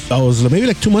was maybe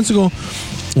like 2 months ago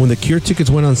when The Cure tickets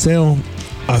went on sale.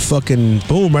 I fucking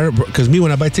boom, right? Because me,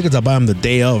 when I buy tickets, I buy them the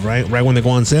day of, right when they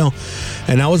go on sale.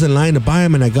 And I was in line to buy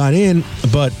them, and I got in,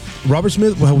 but Robert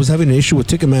Smith was having an issue with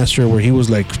Ticketmaster where he was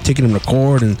like taking them to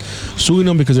court and suing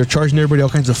them because they're charging everybody all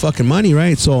kinds of fucking money,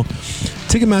 right? So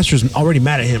Ticketmaster's already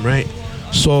mad at him, right?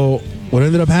 So what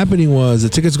ended up happening was the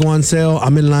tickets go on sale.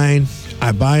 I'm in line.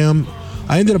 I buy them.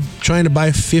 I ended up trying to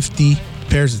buy 50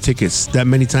 pairs of tickets that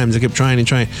many times. I kept trying and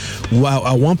trying. Well,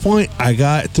 at one point, I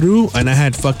got through and I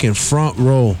had fucking front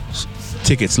row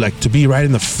tickets, like to be right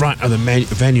in the front of the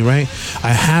venue, right?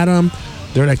 I had them.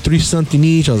 They're like $3 something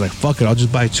each. I was like, fuck it, I'll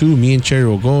just buy 2. Me and Cherry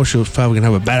will go. She'll probably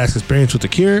gonna have a badass experience with The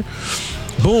Cure.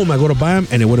 Boom, I go to buy them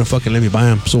and it wouldn't fucking let me buy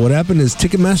them. So what happened is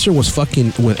Ticketmaster was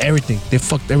fucking with everything. They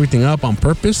fucked everything up on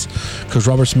purpose because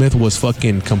Robert Smith was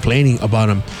fucking complaining about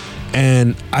them.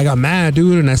 And I got mad,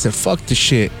 dude, and I said, fuck this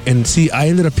shit. And see, I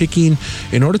ended up picking,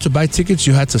 in order to buy tickets,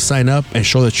 you had to sign up and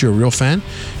show that you're a real fan.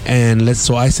 And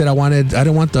so I said I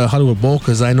didn't want the Hollywood Bowl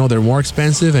because I know they're more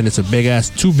expensive and it's a big ass,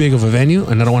 too big of a venue,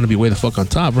 and I don't want to be way the fuck on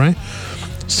top, right?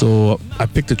 So I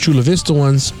picked the Chula Vista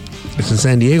ones. It's in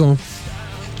San Diego.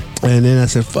 And then I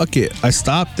said, fuck it. I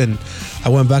stopped and I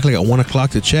went back like at 1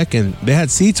 o'clock to check, and they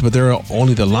had seats, but they were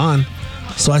only the lawn.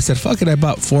 So I said, fuck it. I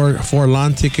bought four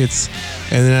lawn tickets.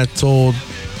 And then I told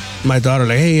my daughter,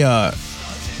 like, hey,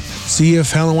 see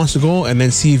if Helen wants to go, and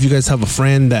then see if you guys have a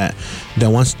friend that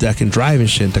can drive and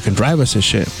shit, that can drive us and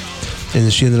shit. And then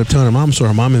she ended up telling her mom, so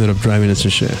her mom ended up driving us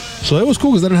and shit. So it was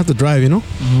cool because I didn't have to drive, you know?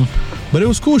 Mm-hmm. But it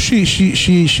was cool. She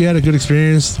had a good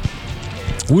experience.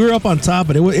 We were up on top,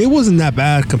 but it wasn't that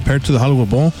bad compared to the Hollywood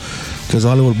Bowl because the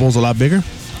Hollywood Bowl's a lot bigger.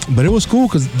 But it was cool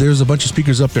because there's a bunch of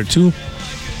speakers up there too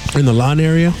in the lawn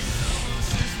area.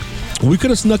 We could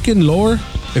have snuck in lower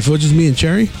if it was just me and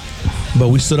Cherry, but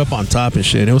we stood up on top and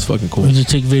shit. It was fucking cool. Did you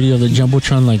take video of the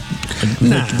Jumbotron, like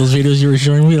those videos you were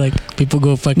showing me? Like people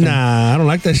go fucking... Nah, I don't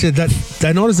like that shit.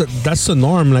 I noticed that's the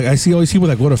norm. Like I see all these people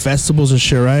that go to festivals and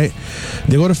shit, right?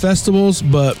 They go to festivals,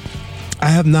 but I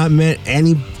have not met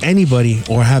anybody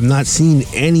or have not seen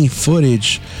any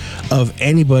footage of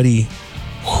anybody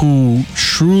who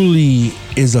truly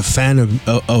is a fan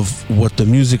of what the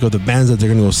music of the bands that they're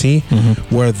gonna go see,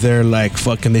 where they're like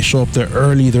fucking, they show up there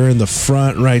early, they're in the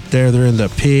front right there, they're in the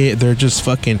pit, they're just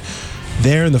fucking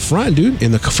there in the front, dude,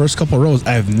 in the first couple rows.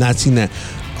 I have not seen that.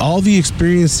 All the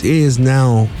experience is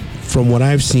now, from what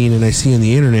I've seen and I see on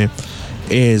the internet,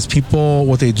 is people,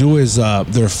 what they do is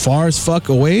they're far as fuck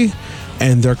away,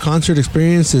 and their concert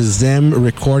experience is them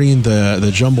recording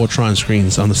the Jumbotron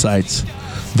screens on the sides.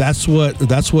 That's what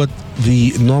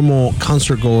the normal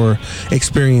concert goer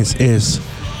experience is.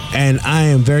 And I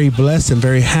am very blessed and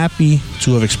very happy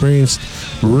to have experienced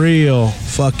real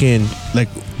fucking, like,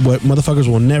 what motherfuckers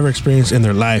will never experience in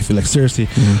their life. Like, seriously,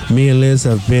 me and Liz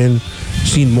have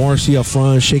seen Morrissey up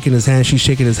front, shaking his hand. She's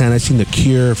shaking his hand. I've seen The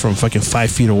Cure from fucking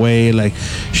 5 feet away. Like,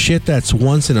 shit that's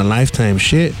once in a lifetime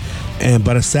shit.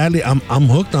 But sadly, I'm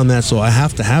hooked on that, so I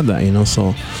have to have that, you know.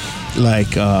 So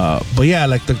But yeah,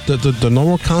 like the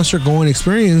normal concert going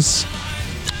experience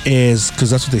is, because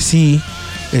that's what they see,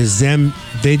 is them,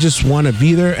 they just want to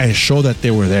be there and show that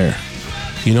they were there.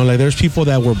 You know, like there's people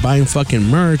that were buying fucking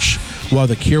merch while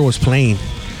The Cure was playing.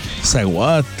 It's like,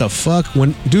 what the fuck?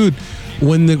 When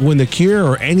the Cure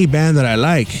or any band that I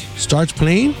like starts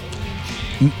playing,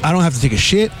 I don't have to take a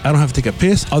shit, I don't have to take a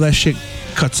piss, all that shit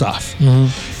cuts off.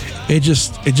 It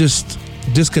just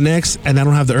disconnects, and I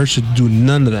don't have the urge to do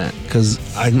none of that because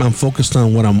I'm focused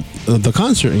on the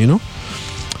concert, you know.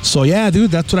 So yeah,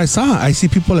 dude, that's what I saw. I see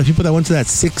people that went to that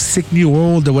Sick New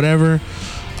World or whatever,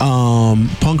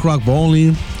 punk rock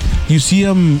bowling. You see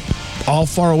them all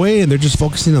far away, and they're just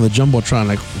focusing on the jumbotron.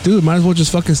 Like, dude, might as well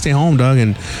just fucking stay home, dog,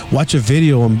 and watch a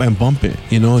video and bump it,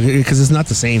 you know, because it's not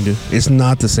the same, dude. It's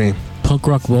not the same. Punk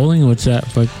rock bowling? What's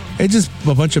that? Like, it's just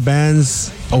a bunch of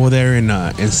bands over there in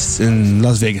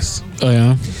Las Vegas. Oh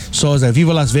yeah. So it was at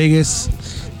Viva Las Vegas.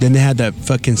 Then they had that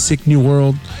fucking Sick New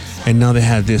World, and now they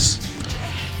had this.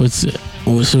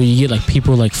 So you get like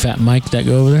people like Fat Mike that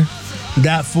go over there?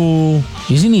 That fool.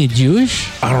 Isn't he Jewish?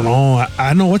 I don't know.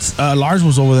 I know Lars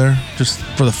was over there just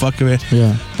for the fuck of it.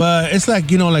 Yeah. But it's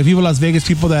like, you know, like Viva Las Vegas,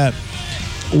 people that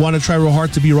want to try real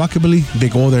hard to be rockabilly, they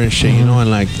go there and shit, you know. And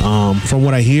like, from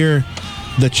what I hear,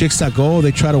 the chicks that go,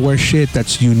 they try to wear shit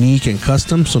that's unique and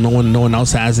custom, so no one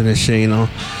else has it and shit, you know.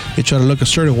 They try to look a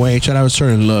certain way, try to have a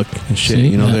certain look and shit. See,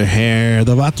 you know, their hair.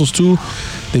 The vatos too,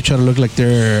 they try to look like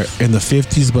they're in the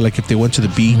 50s, but like if they went to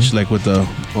the beach, like with the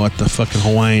fucking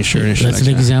Hawaiian shirt and shit. That's like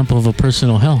an example of a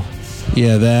personal hell.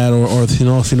 Yeah, that or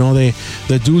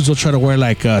the dudes will try to wear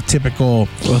like typical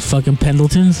fucking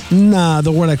Pendletons. Nah,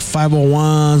 they'll wear like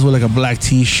 501s with like a black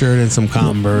T-shirt and some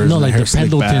Converse. No, like the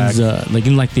Pendletons,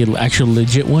 like the actual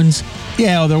legit ones.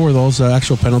 Yeah, there were those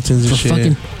actual Pendletons and shit. For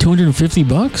fucking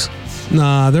 $250.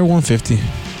 Nah, they're 150.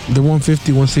 They're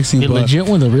 150, 160. The legit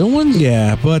one, the real ones.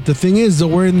 Yeah, but the thing is, they're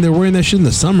wearing that shit in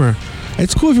the summer.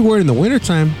 It's cool if you wear it in the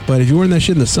wintertime, but if you're wearing that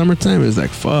shit in the summertime, it's like,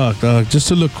 fuck, dog, just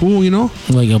to look cool, you know?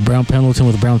 Like a brown Pendleton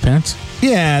with brown pants?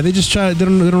 Yeah, they just they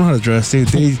don't know how to dress. They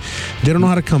don't know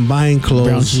how to combine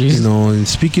clothes, you know. And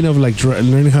speaking of like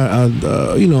learning how,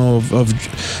 you know, of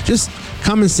just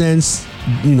common sense,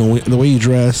 you know, the way you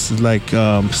dress, like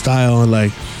style, and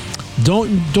like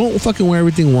don't fucking wear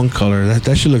everything one color.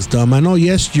 That shit looks dumb. I know,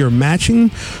 yes, you're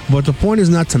matching, but the point is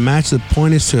not to match. The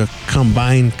point is to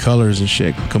combine colors and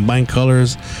shit. Combine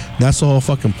colors. That's the whole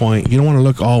fucking point. You don't want to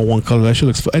look all one color. That shit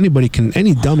looks.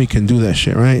 Any dummy can do that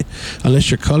shit, right? Unless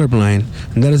you're colorblind,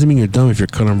 and that doesn't mean you're dumb if you're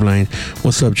colorblind.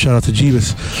 What's up? Shout out to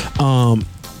Jeebus.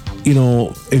 You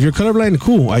know, if you're colorblind,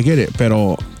 cool, I get it,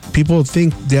 pero people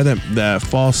think they have that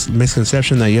false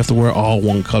misconception that you have to wear all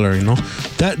one color, you know.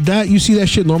 That you see that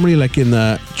shit normally like in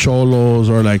the cholos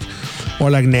or like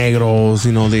negros,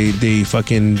 you know. They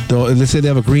fucking, let's say they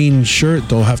have a green shirt,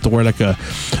 they'll have to wear like a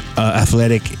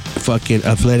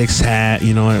athletics hat,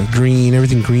 you know,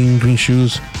 everything green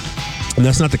shoes. And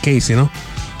that's not the case, you know.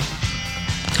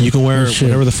 You can wear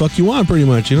whatever the fuck you want, pretty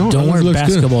much, you know. Don't wear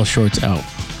basketball shorts out.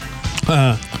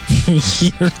 I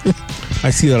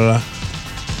see that a lot.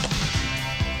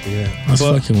 Yeah, that's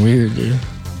fucking weird, dude.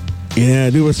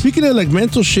 Yeah, dude. But speaking of like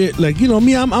mental shit, like, you know,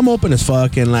 me, I'm open as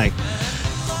fuck, and like,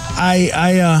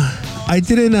 I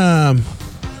didn't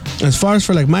as far as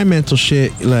for like my mental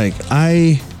shit, like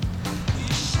I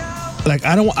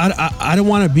don't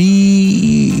want to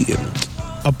be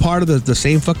a part of the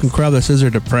same fucking crowd that says they're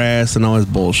depressed and all this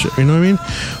bullshit. You know what I mean?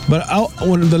 But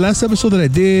when the last episode that I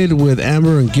did with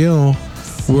Amber and Gil,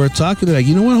 we were talking, like,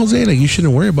 you know what, Jose, like, you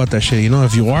shouldn't worry about that shit. You know,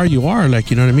 if you are, you are.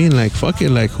 Like, you know what I mean? Like, fuck it.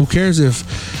 Like, who cares if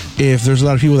there's a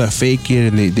lot of people that fake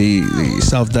it and they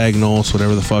self-diagnose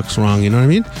whatever the fuck's wrong. You know what I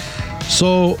mean?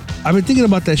 So I've been thinking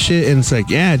about that shit, and it's like,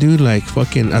 yeah, dude, like,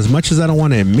 fucking, as much as I don't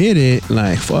want to admit it,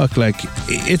 like, fuck, like,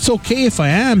 it's okay if I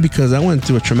am, because I went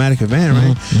through a traumatic event,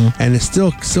 right? Mm-hmm. And it's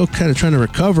still kind of trying to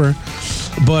recover.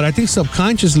 But I think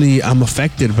subconsciously I'm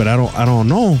affected, but I don't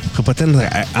know. But then,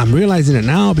 like, I'm realizing it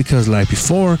now, because like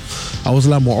before I was a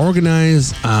lot more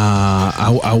organized.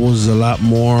 I was a lot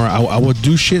more. I would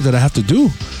do shit that I have to do.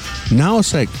 Now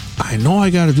it's like, I know I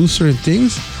got to do certain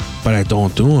things, but I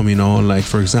don't do them, you know. Like,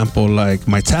 for example, like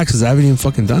my taxes, I haven't even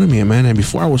fucking done them yet, man. And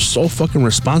before I was so fucking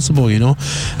responsible, you know,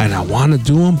 and I want to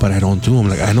do them, but I don't do them.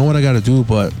 Like, I know what I got to do,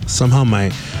 but somehow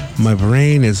my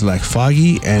brain is like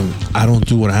foggy and I don't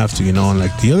do what I have to, you know. And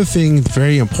like, the other thing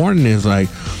very important is, like,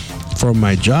 for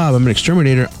my job, I'm an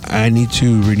exterminator, I need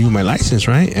to renew my license,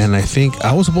 right? And I think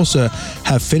I was supposed to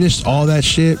have finished all that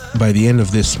shit by the end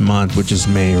of this month, which is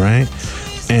May, right?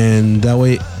 And that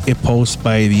way it posts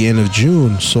by the end of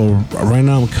June. So right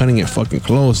now I'm cutting it fucking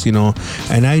close, you know.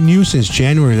 And I knew since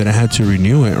January that I had to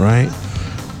renew it, right?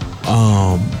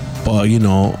 But you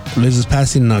know, Liz is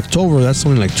passing in October. That's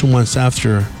only like 2 months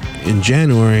after. In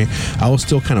January, I was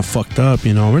still kind of fucked up,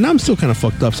 you know. And I'm still kind of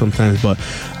fucked up sometimes, but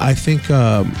I think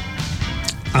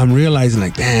I'm realizing,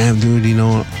 like, damn, dude, you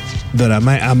know, that I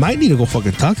might need to go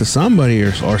fucking talk to somebody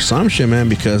or some shit, man,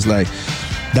 because like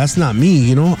that's not me,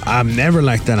 you know. I'm never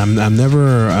like that. I'm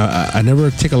never I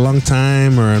never take a long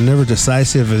time, or I'm never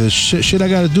decisive. If there's shit I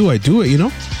gotta do, I do it, you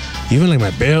know. Even like my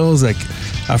bills, like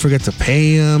I forget to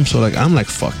pay them, so like I'm like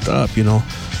fucked up, you know.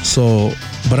 So.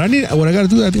 But what I gotta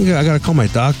do, I think I gotta call my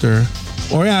doctor.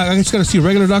 Or yeah, I just gotta see a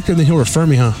regular doctor and then he'll refer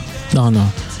me, huh? No.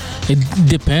 It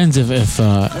depends if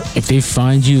they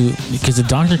find you, because the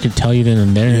doctor could tell you then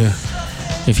and there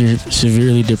if you're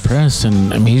severely depressed,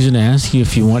 and I mean he's gonna ask you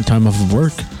if you want time off of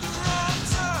work.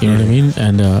 You know what I mean?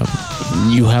 And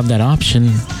you have that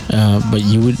option, but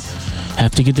you would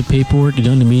have to get the paperwork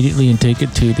done immediately and take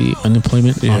it to the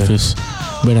unemployment office.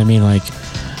 But I mean, like.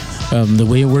 The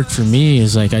way it worked for me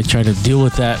is like I try to deal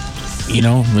with that, you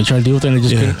know. I try to deal with it.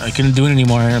 And I couldn't do it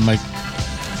anymore. I'm like,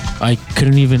 I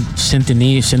couldn't even send an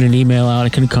email out. I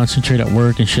couldn't concentrate at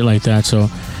work and shit like that. So,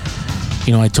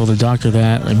 you know, I told the doctor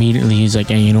that immediately. He's like,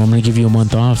 hey, you know, I'm gonna give you a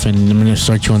month off and I'm gonna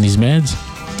start you on these meds.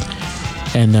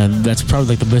 And that's probably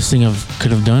like the best thing I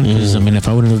could have done. Because I mean, if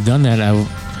I wouldn't have done that,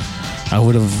 I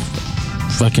would have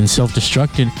fucking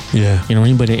self-destructed. Yeah. You know what I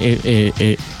mean? But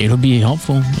it'll be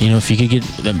helpful. You know, if you could get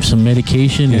some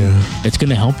medication, and it's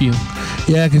gonna help you.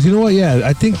 Yeah, because you know what? Yeah,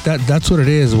 I think that's what it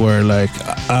is. Where like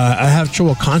I have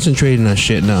trouble concentrating on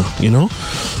shit now. You know,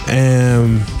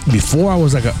 and before I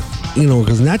was like you know,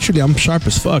 because naturally I'm sharp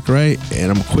as fuck, right?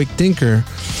 And I'm a quick thinker.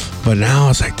 But now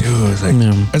it's like, dude, it's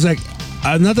like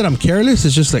not that I'm careless.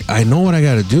 It's just like I know what I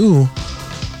gotta do,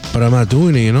 but I'm not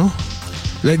doing it. You know.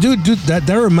 Like, dude, that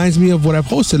reminds me of what I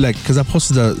posted, like, because I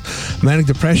posted the Manic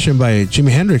Depression by Jimi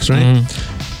Hendrix, right?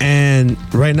 Mm-hmm. And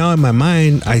right now in my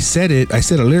mind, I said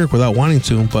a lyric without wanting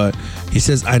to, but he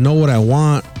says, I know what I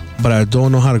want, but I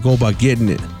don't know how to go about getting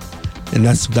it. And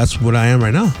that's what I am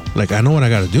right now. Like, I know what I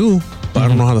got to do, but I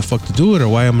don't know how the fuck to do it or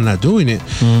why I'm not doing it.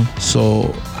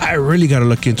 So I really got to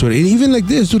look into it. And even like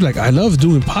this, dude, like, I love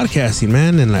doing podcasting,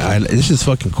 man. And like, this is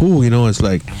fucking cool, you know? It's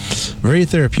like very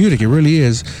therapeutic. It really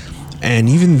is. And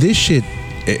even this shit,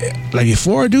 like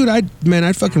before, dude, I'd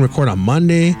fucking record on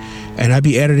Monday and I'd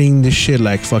be editing this shit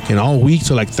like fucking all week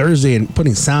till like Thursday and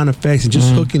putting sound effects and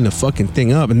just hooking the fucking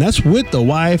thing up. And that's with the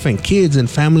wife and kids and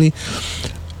family.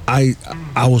 I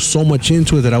was so much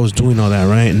into it that I was doing all that,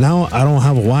 right? Now I don't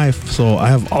have a wife, so I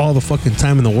have all the fucking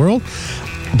time in the world,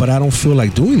 but I don't feel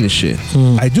like doing this shit.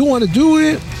 I do want to do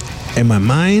it in my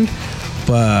mind,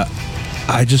 but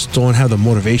I just don't have the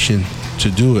motivation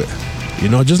to do it. You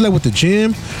know, just like with the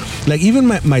gym, like even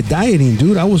my dieting,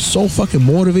 dude, I was so fucking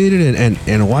motivated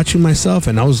and watching myself,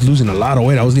 and I was losing a lot of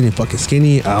weight. I was getting fucking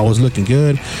skinny. I was looking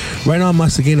good. Right now I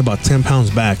must have gained about 10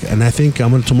 pounds back. And I think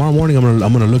tomorrow morning I'm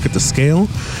gonna look at the scale,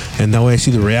 and that way I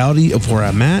see the reality of where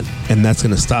I'm at, and that's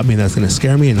gonna stop me, that's gonna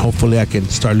scare me, and hopefully I can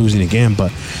start losing again.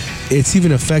 But it's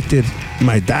even affected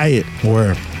my diet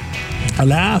where I'm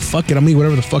like, fuck it, I'm eating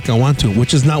whatever the fuck I want to,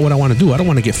 which is not what I want to do. I don't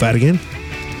want to get fat again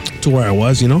to where I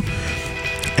was, you know.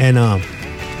 And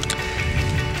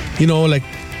you know, like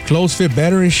clothes fit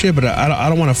better and shit, but I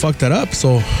don't want to fuck that up.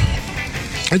 So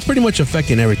it's pretty much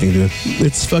affecting everything, dude.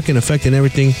 It's fucking affecting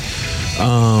everything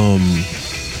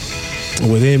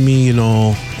within me, you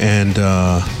know. And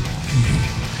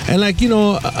like, you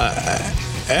know,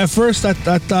 at first I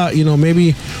thought, you know,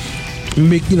 maybe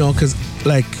you know, because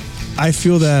like I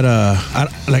feel that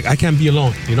I can't be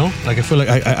alone, you know. Like I feel like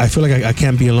I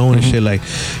can't be alone and shit. Like,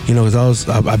 you know, because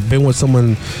I've been with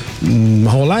someone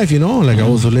my whole life, you know. Like I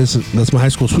was that's my high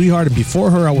school sweetheart, and before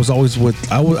her I was always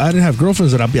with I didn't have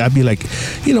girlfriends that I'd be like,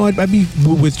 you know, I'd be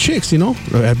with chicks, you know.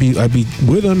 I'd be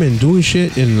with them and doing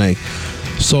shit, and like,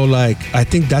 so like I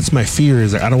think that's my fear,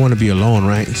 is like I don't want to be alone,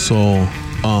 right? So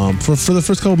for the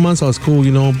first couple months I was cool,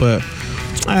 you know, but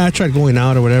I tried going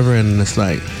out or whatever, and it's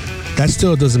like that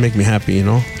still doesn't make me happy, you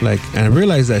know. Like, and I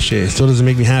realize that shit, it still doesn't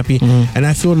make me happy. And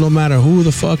I feel no matter who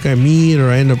the fuck I meet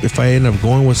or if I end up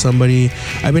going with somebody,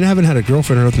 I mean, I haven't had a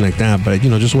girlfriend or nothing like that, but you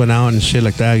know, just went out and shit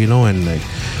like that, you know, and like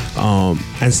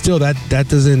and still that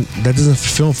doesn't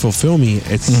fulfill me.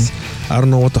 It's I don't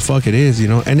know what the fuck it is, you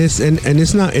know. And it's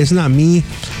not me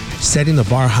setting the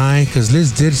bar high, because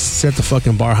Liz did set the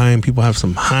fucking bar high, and people have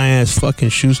some high ass fucking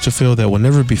shoes to fill that will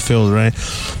never be filled, right?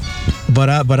 But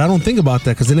I don't think about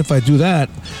that, because then if I do that,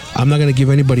 I'm not gonna give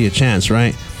anybody a chance,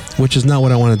 right? Which is not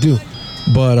what I want to do.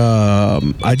 But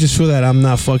I just feel that I'm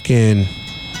not fucking.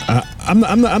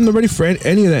 I'm not ready for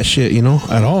any of that shit, you know,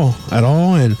 at all.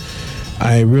 And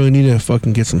I really need to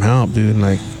fucking get some help, dude.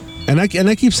 Like, And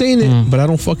I keep saying it, but I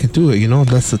don't fucking do it. You know,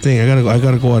 that's the thing. I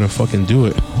gotta go out and fucking do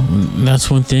it. That's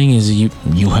one thing is you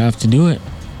have to do it.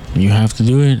 You have to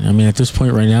do it. I mean, at this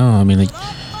point right now, I mean, like,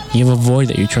 you have a void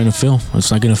that you're trying to fill.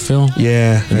 It's not gonna fill.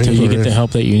 Yeah. Until you get the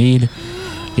help that you need.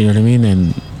 You know what I mean?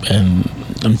 And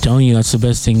I'm telling you, that's the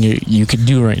best thing you could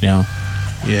do right now.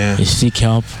 Yeah. Is seek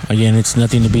help. Again, it's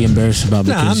nothing to be embarrassed about.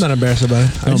 Nah, I'm not embarrassed about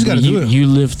it. I just gotta do it. You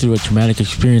lived through a traumatic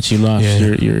experience. You lost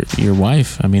your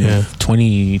wife. I mean,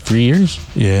 23 years.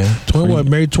 Yeah.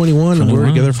 Married 21, and we were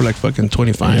together for like fucking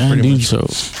 25. Yeah, pretty dude. much. So,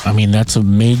 I mean, that's a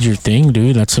major thing,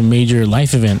 dude. That's a major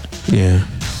life event. Yeah.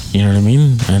 You know what I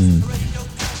mean? And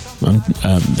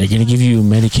they're gonna give you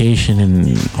medication,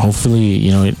 and hopefully,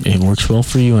 you know, it works well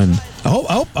for you. And I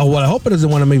hope it doesn't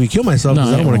want to make me kill myself. No,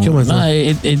 I don't want to kill myself.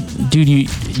 No, dude,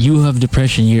 you have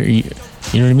depression. You know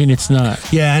what I mean? It's not.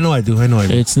 Yeah, I know I do.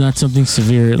 It's not something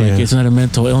severe. Like, it's not a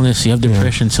mental illness. You have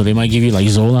depression, so they might give you like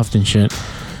Zoloft and shit.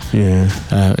 Yeah.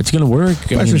 It's gonna work.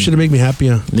 Some shit to make me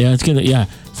happier. Yeah, it's gonna. Yeah,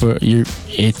 for your.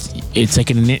 It's like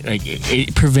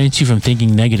it prevents you from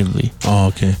thinking negatively. Oh,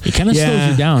 okay. It kind of slows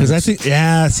you down. Because I think.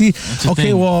 Yeah. See.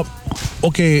 Okay. Well.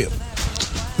 Okay.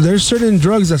 There's certain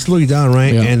drugs that slow you down,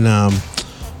 right? Yeah. And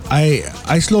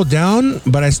I slow down,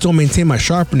 but I still maintain my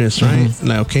sharpness, right? Mm-hmm.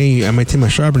 Like, okay, I maintain my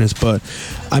sharpness, but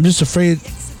I'm just afraid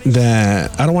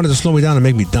that I don't want it to slow me down and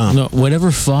make me dumb. No,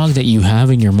 whatever fog that you have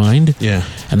in your mind. Yeah.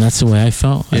 And that's the way I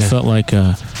felt. Yeah. I felt like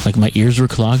my ears were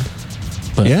clogged.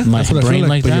 But my brain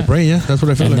like that. Your brain, yeah, that's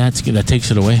what I feel and like. That takes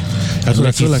it away. That's what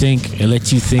I feel like. It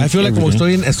lets you think. I feel like como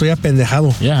estoy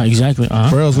apendejado. Yeah, exactly.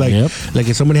 For real, like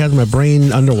if somebody has my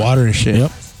brain underwater and shit.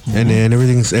 Yep. And then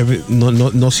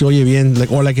no se oye bien,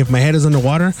 like, or like if my head is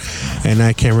underwater and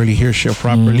I can't really hear shit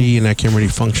properly and I can't really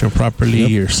function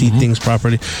properly or see things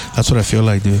properly. That's what I feel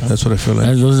like, dude. That's what I feel like.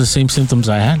 Those are the same symptoms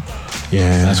I had.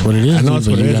 Yeah, that's what it is. I know that's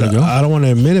what it is. I don't want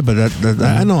to admit it, but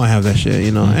I know I have that shit,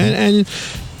 you know.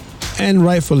 And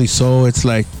rightfully so. It's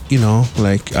like, you know,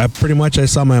 like I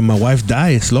saw my wife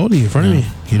die slowly in front of me,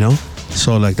 you know.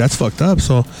 So like that's fucked up.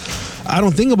 So I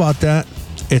don't think about that.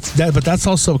 It's that, but that's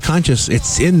all subconscious.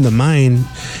 It's in the mind,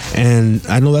 and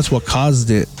I know that's what caused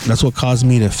it. That's what caused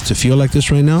me to feel like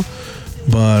this right now.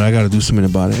 But I got to do something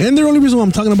about it. And the only reason why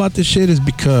I'm talking about this shit is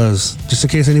because just in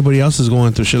case anybody else is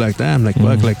going through shit like that, I'm like,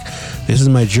 fuck, like this is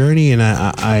my journey, and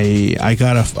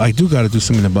I do gotta do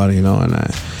something about it, you know, and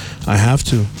I have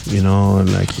to, you know,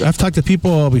 and like I've talked to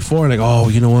people before, like, oh,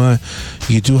 you know what,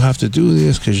 you do have to do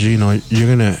this because you know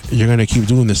you're gonna keep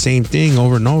doing the same thing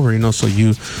over and over, you know. So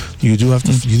you do have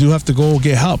to go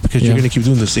get help because you're gonna keep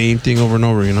doing the same thing over and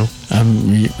over, you know.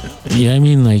 Yeah, I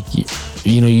mean, like,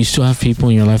 you know, you still have people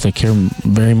in your life that care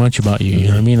very much about you. You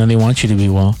know what I mean, and they want you to be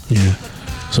well. Yeah.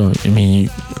 So I mean,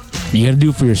 you got to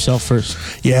do it for yourself first.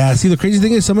 Yeah. See, the crazy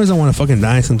thing is sometimes I want to fucking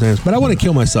die sometimes, but I want to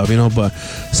kill myself, you know. But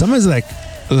sometimes like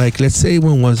let's say,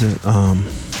 when was it?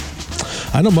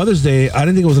 I know Mother's Day, I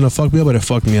didn't think it was gonna fuck me up, but it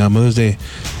fucked me up. Mother's Day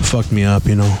fucked me up,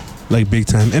 you know, like big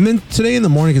time. And then today in the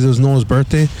morning, because it was Noah's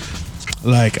birthday,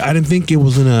 like I didn't think it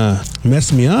was gonna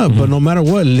mess me up, but no matter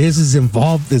what, Liz is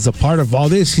involved, is a part of all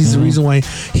this. She's the reason why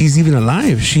he's even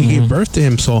alive. She gave birth to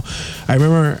him. So I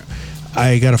remember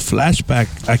I got a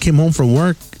flashback. I came home from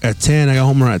work at 10. I got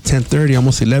home around 10:30,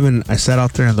 almost 11. I sat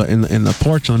out there in the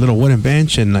porch on a little wooden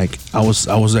bench, and like I was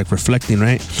like reflecting,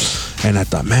 right? And I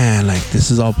thought, man, like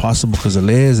this is all possible because of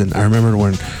Liz. And I remember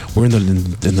when we're in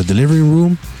the delivery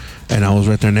room, and I was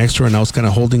right there next to her, and I was kind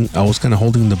of holding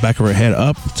the back of her head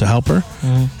up to help her,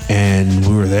 and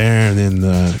we were there, and then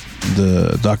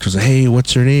the doctor said, "Hey,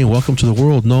 what's your name? Welcome to the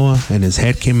world, Noah." And his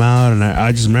head came out, and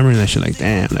I just remember that shit, like,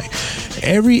 damn, like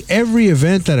every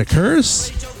event that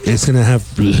occurs, it's gonna have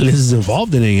Liz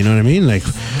involved in it. You know what I mean? Like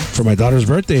for my daughter's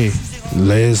birthday,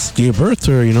 Liz gave birth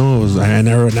to her. You know,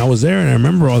 and I was there, and I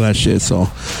remember all that shit. So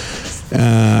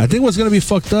I think what's gonna be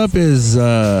fucked up is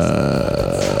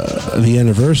the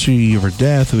anniversary of her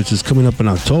death, which is coming up in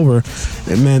October.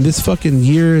 And man, this fucking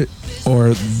year,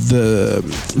 or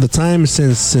the time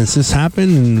since this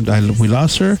happened and we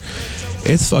lost her,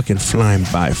 it's fucking flying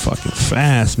by fucking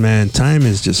fast, man. Time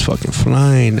is just fucking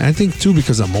flying. I think too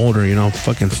because I'm older, you know,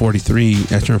 fucking 43.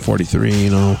 I turned 43, you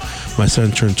know. My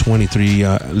son turned 23,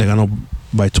 like I know,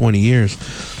 by 20 years.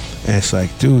 And it's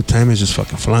like, dude, time is just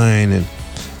fucking flying. And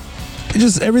it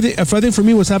just everything. I think for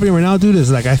me, what's happening right now, dude, is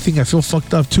like I think I feel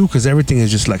fucked up too because everything is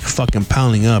just like fucking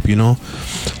piling up, you know.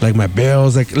 Like my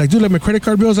bills, like dude, like my credit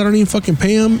card bills, I don't even fucking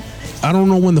pay them. I don't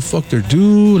know when the fuck they're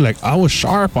due. Like I was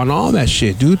sharp on all that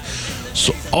shit, dude.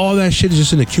 So all that shit is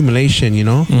just an accumulation, you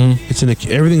know. It's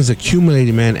everything's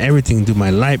accumulating, man. Everything, dude. My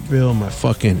light bill, my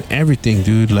fucking everything,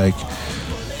 dude. Like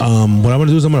what I'm gonna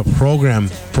do is I'm gonna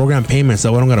program payments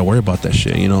so I don't gotta worry about that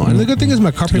shit, you know. And the good thing is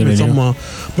my car payment's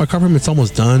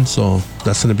almost done, so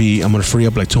that's gonna be, I'm gonna free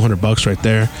up like $200 right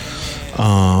there.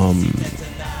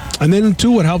 And then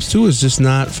too, what helps too is just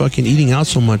not fucking eating out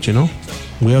so much, you know.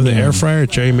 We have the air fryer.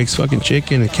 Cherry makes fucking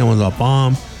chicken. It comes out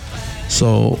bomb.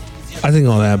 So I think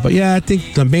all that. But yeah, I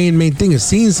think the main thing is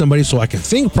seeing somebody so I can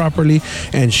think properly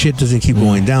and shit doesn't keep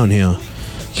going downhill.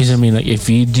 Because I mean, like, if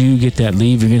you do get that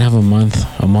leave, you're gonna have a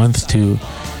month to.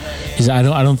 Because I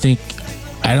don't think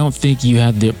you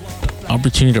had the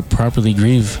opportunity to properly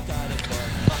grieve.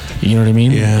 You know what I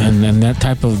mean? Yeah. And that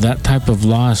type of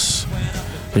loss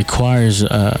requires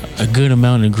a good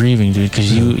amount of grieving, dude.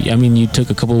 Because you took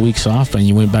a couple of weeks off and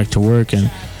you went back to work and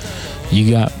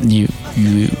you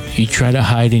try to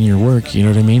hide in your work. You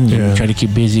know what I mean? You try to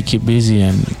keep busy,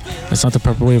 and that's not the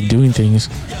proper way of doing things.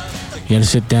 You got to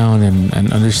sit down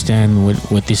and understand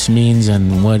what this means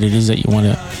and what it is that you want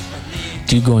to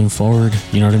do going forward.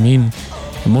 You know what I mean?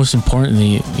 And most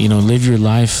importantly, you know, live your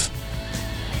life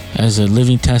as a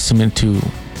living testament to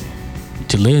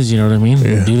Liz. You know what I mean?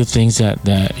 Yeah. Do the things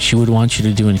that she would want you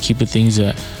to do, and keep the things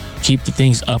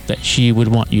up that she would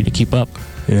want you to keep up.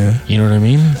 Yeah. You know what I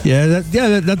mean? Yeah,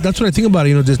 that's what I think about it.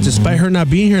 You know, despite her not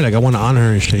being here, like, I want to honor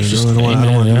her and shit. You know? I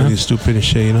don't want to do anything stupid and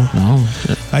shit, you know? No.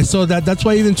 I saw that's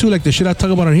why even too, like, the shit I talk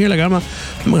about on here, like, I'm not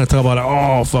gonna talk about, like,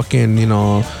 oh, fucking, you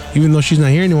know, even though she's not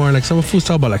here anymore, like, some fools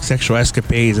talk about, like, sexual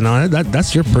escapades and all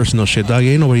that's your personal shit, dog.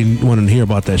 Ain't nobody want to hear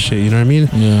about that shit, you know what I mean?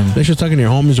 Yeah. They should talking to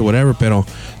your homies or whatever, pero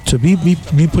to be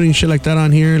putting shit like that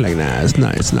on here, like, nah,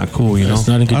 it's not cool, you know? It's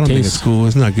not a good I don't think taste. it's cool.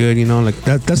 It's not good, you know? Like,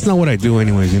 that's not what I do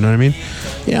anyways, you know what I mean?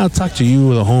 Yeah, I'll talk to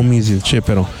you, the homies and shit,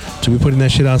 pero to be putting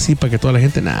that shit out así para que toda la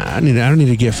gente, nah, I don't need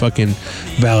to get fucking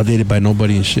validated by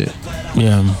nobody and shit.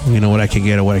 Yeah. You know, what I can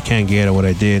get or what I can't get or what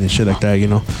I did and shit like that, you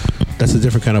know? That's a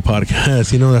different kind of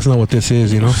podcast, you know? That's not what this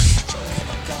is, you know?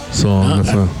 So,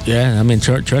 that's not... Yeah, I mean,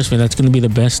 trust me, that's going to be the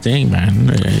best thing,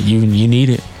 man. You need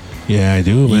it. Yeah, I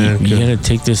do, man. You gotta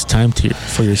take this time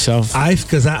for yourself.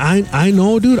 Because I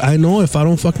know, dude. I know if I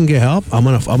don't fucking get help, I'm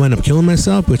gonna end up killing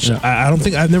myself. Which I don't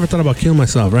think, I've never thought about killing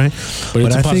myself, right? But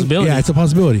it's a I possibility. think, yeah, it's a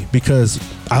possibility because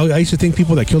I used to think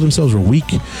people that killed themselves were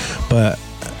weak, but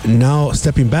now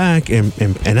stepping back and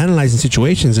analyzing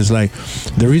situations is like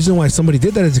the reason why somebody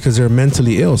did that is because they're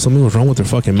mentally ill. Something was wrong with their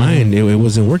fucking mind. It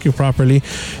wasn't working properly,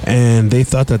 and they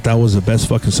thought that was the best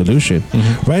fucking solution.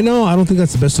 Right now, I don't think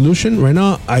that's the best solution. Right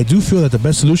now, I do feel that the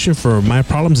best solution for my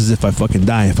problems is if I fucking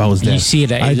die, if I was dead. You see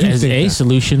it as a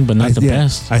solution, but not the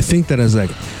best. I think that as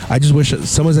like, I just wish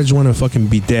sometimes I just want to fucking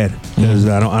be dead because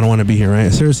I don't want to be here,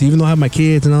 right? Seriously, even though I have my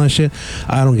kids and all that shit,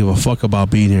 I don't give a fuck about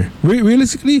being here.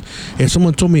 Realistically, if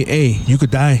someone told me, hey, you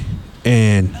could die,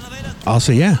 and I'll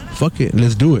say, yeah, fuck it,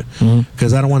 let's do it,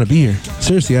 because I don't want to be here.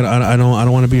 Seriously, I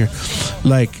don't want to be here.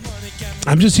 Like,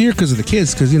 I'm just here because of the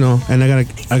kids, because, you know, and I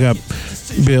got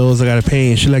bills I gotta pay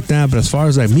and shit like that. But as far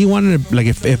as like me wanting to, like,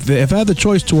 if I had the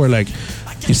choice to where, like,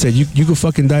 you said you could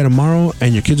fucking die tomorrow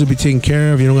and your kids will be taken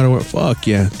care of, you don't gotta work, fuck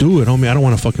yeah, do it, homie. I don't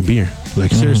want to fucking be here.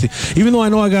 Like, seriously, even though I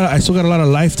know I still got a lot of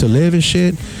life to live and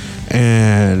shit,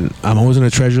 and I'm always gonna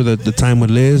treasure the time with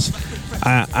Liz.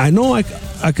 I know I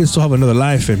can still have another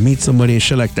life and meet somebody and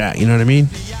shit like that. You know what I mean?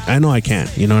 I know I can.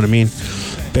 You know what I mean?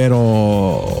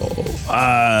 Pero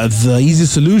the easy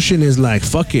solution is like,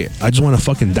 fuck it, I just want to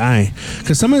fucking die.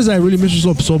 Because sometimes I really miss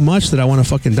her so much that I want to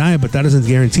fucking die, but that doesn't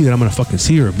guarantee that I'm gonna fucking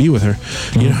see her or be with her.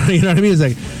 You know what I mean? It's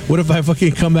like, what if I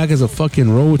fucking come back as a fucking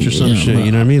roach or some shit?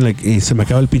 You know what I mean? Like, se me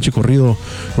acaba el pinche corrido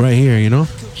right here, you know?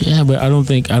 Yeah, but I don't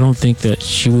think that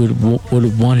she would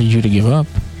have wanted you to give up.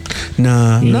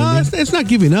 Nah, it's not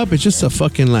giving up. It's just a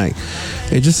fucking, like,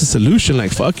 it's just a solution.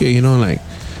 Like, fuck it, you know? Like,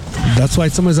 that's why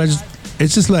sometimes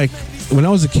it's just like, when I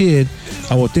was a kid,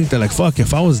 I would think that, like, fuck,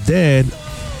 if I was dead,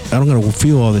 I don't gotta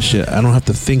feel all this shit. I don't have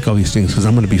to think all these things because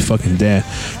I'm gonna be fucking dead.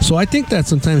 So I think that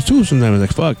sometimes too. Sometimes,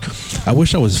 like, fuck, I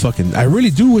wish I was fucking. I really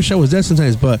do wish I was dead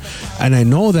sometimes. And I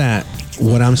know that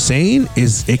what I'm saying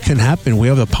is it can happen. We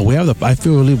have the. I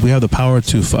feel we have the power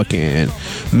to fucking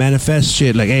manifest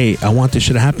shit. Like, hey, I want this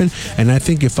shit to happen. And I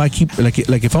think if I keep like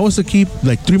if I was to keep,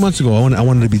 like, 3 months ago, I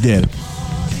wanted to be dead.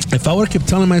 If I would have kept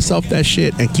telling myself that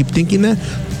shit and keep thinking that,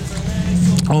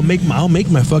 I'll make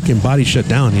my fucking body shut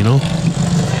down, you know?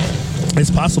 It's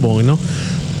possible, you know?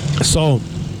 So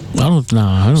I don't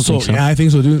think so. Yeah, I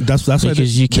think so, dude. That's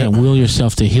because you can't will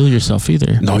yourself to heal yourself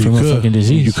either. No, from you could. A fucking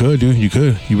disease. You could, dude. You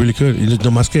could. You really could. You just, no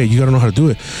más que, you gotta know how to do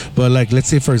it. But, like, let's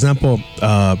say, for example,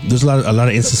 there's a lot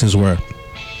of instances where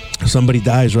somebody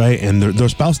dies, right, and their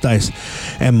spouse dies,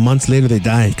 and months later they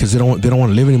die because they don't want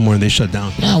to live anymore and they shut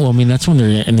down. Yeah, well, I mean, that's when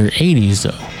they're in their 80s,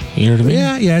 though. You know what I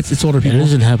mean? Yeah, it's older It people.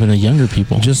 doesn't happen to younger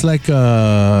people. Just like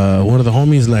one of the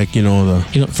homies, like, you know,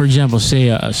 For example,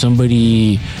 say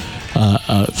somebody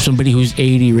who's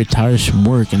 80 retires from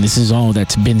work, and this is all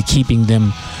that's been keeping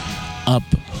them up,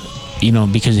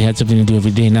 because they had something to do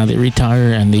every day. Now they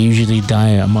retire, and they usually die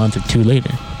a month or two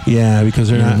later. yeah, because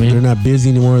they're You know not what I mean? they're not busy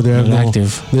anymore. They're They're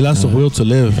active. They lost the will to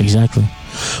live. Exactly.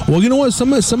 Well, you know what?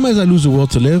 Sometimes I lose the will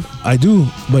to live. I do,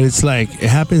 but it's like it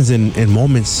happens in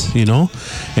moments,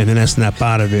 and then I snap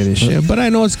out of it and shit. But I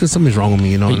know it's because something's wrong with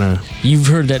me, and You've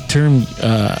heard that term,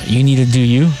 you need to do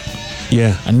you?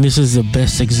 yeah, And this is the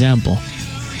best example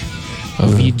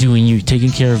of you doing you,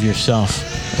 taking care of yourself,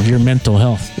 of your mental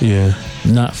health, yeah.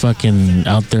 not fucking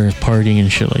out there partying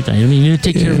and shit like that. You need to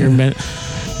take care of your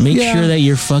make Yeah. sure that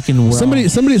you're fucking well. Somebody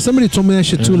told me that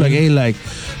shit too. Like, hey, like,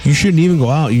 you shouldn't even go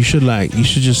out. You should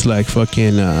just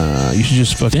fucking. You should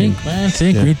just fucking think, man.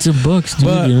 Think. Yeah. Read some books,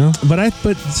 dude.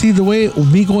 But see, the way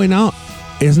me going out,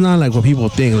 it's not like what people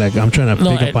think. Like, I'm trying to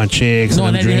pick up on chicks. No,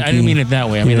 and I didn't mean it that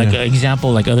way. I mean, Yeah. like, an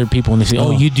example, like other people, and they say,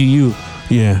 "Oh, you do you,"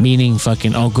 Yeah. meaning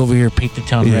fucking, "Oh, go over here, paint the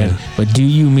town Yeah. red." But do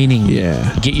you meaning,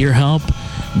 Yeah. get your help,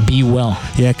 be well.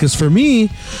 Yeah, because for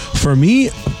me,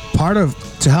 part of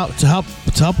to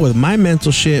help with my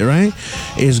mental shit, right,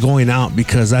 is going out,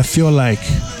 because I feel like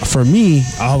for me,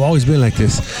 I've always been like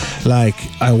this. Like,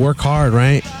 I work hard,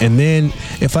 right, and then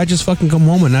if I just fucking come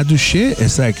home and not do shit,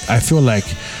 it's like I feel like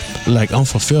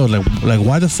unfulfilled. Like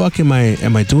why the fuck am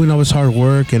I doing all this hard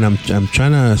work, and I'm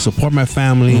trying to support my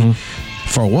family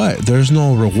for what? There's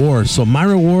no reward. So my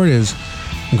reward is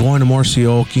going to more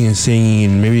karaoke and singing,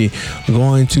 and maybe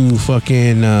going to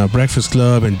fucking Breakfast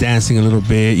Club and dancing a little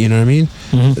bit. You know what I mean?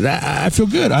 I feel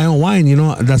good. I unwind.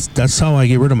 That's how I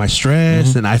get rid of my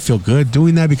stress, and I feel good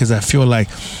doing that, because I feel like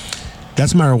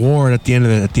that's my reward at the end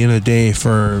of the day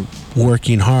for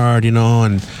working hard.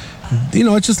 And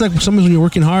it's just like sometimes when you're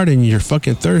working hard and you're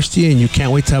fucking thirsty and you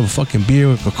can't wait to have a fucking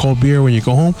beer, a cold beer when you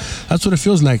go home. That's what it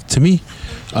feels like to me.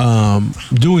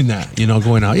 Doing that,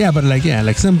 going out. Yeah, but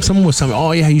someone was telling me,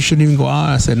 oh yeah, you shouldn't even go out.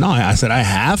 I said, no, I said, I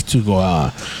have to go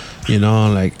out,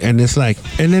 and it's like,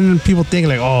 and then people think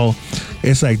like, oh,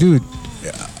 it's like, dude,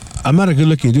 I'm not a good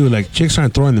looking dude. Like, chicks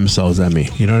aren't throwing themselves at me.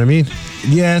 You know what I mean?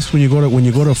 Yes, when you go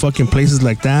to fucking places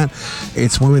like that,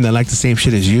 it's women that like the same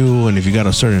shit as you, and if you got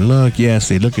a certain look, yes,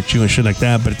 they look at you and shit like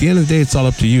that. But at the end of the day, it's all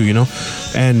up to you,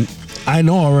 And I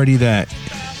know already that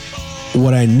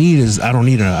what I need is I don't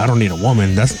need a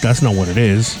woman. That's not what it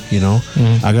is.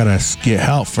 I gotta get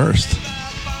help first.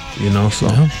 So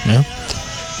Yeah.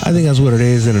 I think that's what it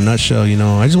is in a nutshell.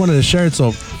 I just wanted to share it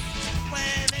so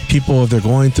people, if they're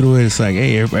going through it, it's like,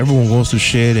 hey, everyone goes through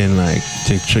shit, and like,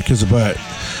 take trickers. But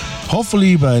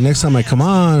hopefully by the next time I come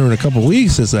on, or in a couple of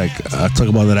weeks, it's like I talk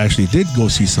about that I actually did go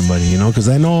see somebody, because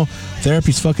I know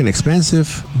therapy's fucking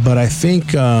expensive, but I think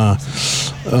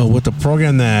with the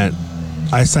program that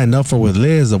I signed up for with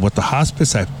Liz, with the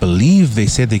hospice, I believe they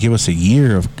said they give us a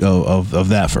year of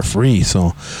that for free.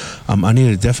 So I need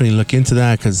to definitely look into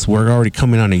that, because we're already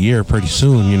coming on a year pretty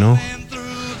soon,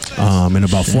 in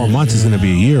about 4 months is going to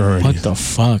be a year already. What the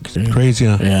fuck, dude? Crazy,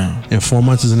 huh? Yeah. In 4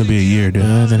 months is going to be a year, dude.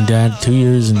 Then Dad, 2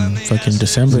 years in fucking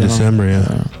December.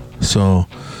 Yeah. So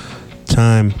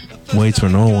time waits for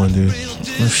no one, dude.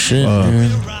 Oh shit,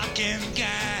 dude.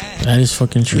 That is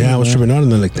fucking true. Yeah, I was tripping out,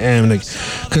 and then like, damn, like,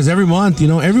 because every month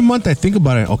I think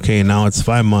about it. Okay, now it's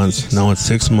 5 months. Now it's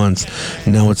 6 months.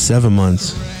 Now it's 7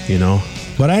 months.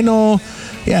 But I know,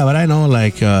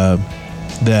 like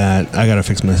that I gotta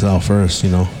fix myself first.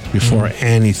 Before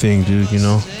anything, dude.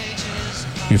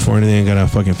 Before anything, I gotta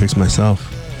fucking fix myself.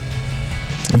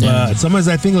 But sometimes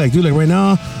I think like, dude, like right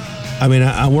now, I mean,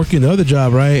 I'm working the other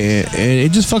job, right? And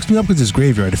it just fucks me up because it's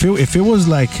graveyard. If it was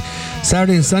like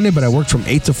Saturday and Sunday, but I worked from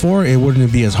 8 to 4, it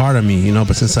wouldn't be as hard on me,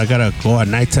 But since I gotta go at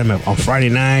nighttime on Friday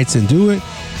nights and do it,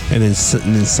 and then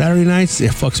Saturday nights,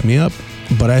 it fucks me up.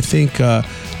 But I think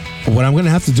what I'm gonna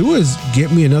have to do is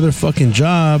get me another fucking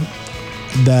job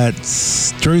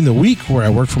that's during the week, where I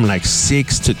work from like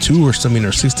 6 to 2 or something,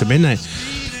 or 6 to midnight,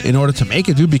 in order to make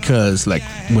it, dude. Because like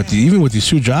even with these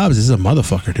 2 jobs, this is a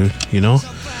motherfucker, dude.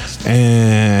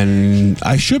 And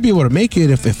I should be able to make it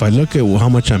if I look at how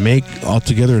much I make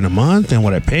altogether in a month and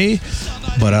what I pay.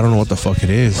 But I don't know what the fuck it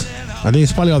is. I think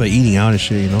it's probably all the eating out and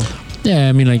shit, Yeah,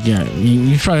 I mean, like, yeah,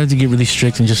 you probably have to get really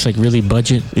strict and just like really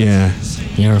budget. Yeah.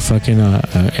 Fucking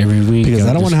every week. Because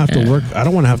I don't want to have to work. I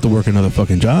don't want to have to work another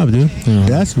fucking job, dude. Yeah.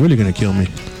 That's really gonna kill me.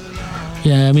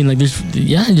 Yeah, I mean, like, just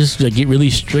like get really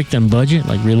strict on budget.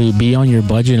 Like, really be on your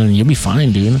budget, and you'll be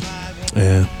fine, dude.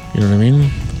 Yeah. You know what I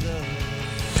mean?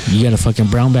 You got to fucking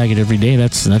brown bag it every day.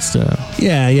 That's the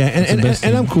Yeah,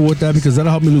 and I'm cool with that because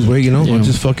that'll help me lose weight. Yeah. I'll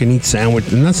just fucking eat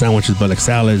not sandwiches, but like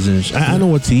salads and. I know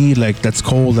what to eat. Like that's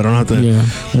cold. I don't have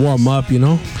to warm up.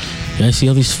 Yeah, I see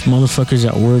all these motherfuckers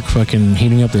at work fucking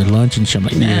heating up their lunch and shit. I'm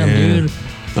like, damn, dude.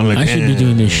 I'm like, I should be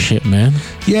doing this shit, man.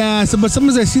 Yeah, but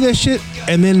sometimes I see that shit,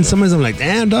 and then sometimes I'm like,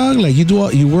 damn, dog, like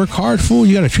you work hard, fool.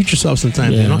 You gotta treat yourself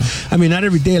sometimes, I mean, not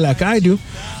every day like I do,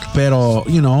 but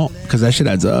because that shit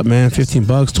adds up, man. $15,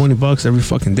 $20 every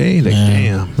fucking day. Like,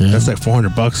 damn, that's like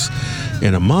 $400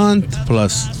 in a month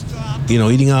plus.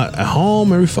 Eating out at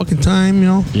home every fucking time.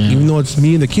 Even though it's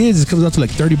me and the kids, it comes out to like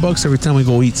 $30 every time we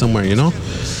go eat somewhere.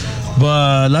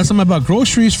 But last time I bought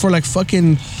groceries for like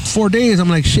fucking 4 days, I'm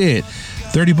like, shit.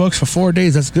 $30 for 4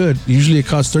 days, that's good. Usually it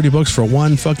costs $30 for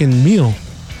one fucking meal.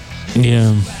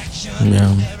 Yeah.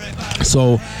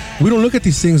 So we don't look at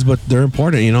these things, but they're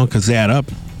important, because they add up.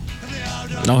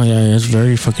 Oh yeah, it's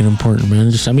very fucking important, man.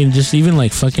 Just even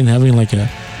like fucking having like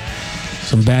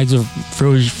some bags of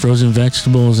frozen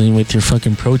vegetables and with your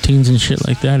fucking proteins and shit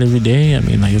like that every day. I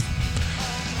mean, like,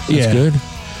 that's good.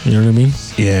 You know what I mean?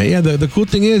 Yeah. The cool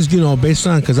thing is, based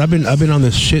on because I've been on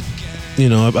this shit.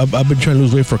 I've been trying to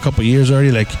lose weight for a couple of years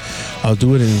already. Like, I'll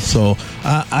do it, and so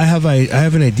I have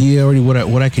an idea already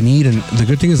what I can eat. And the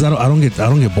good thing is I don't get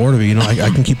bored of it.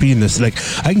 I can keep eating this. Like,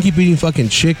 I can keep eating fucking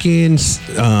chickens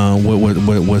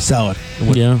with salad.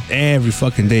 Every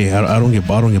fucking day. I don't get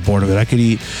bored of it. I could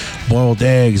eat boiled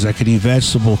eggs. I could eat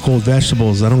cold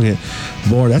vegetables. I don't get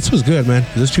bored. That's what's good, man.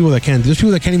 There's people that can't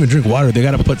even drink water. They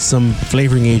gotta put some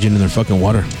flavoring agent in their fucking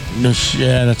water.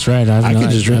 Yeah, that's right. I can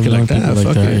just drink it like that.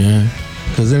 Fuck it. Yeah.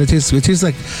 Because then it tastes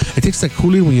like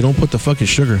Kool-Aid when you don't put the fucking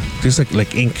sugar. It tastes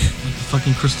like ink. Like the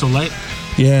fucking Crystal Light?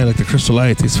 Yeah, like the Crystal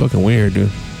Light. It tastes fucking weird,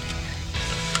 dude.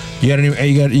 You got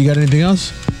anything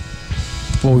else?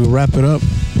 Before we wrap it up.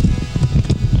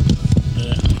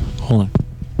 Hold on.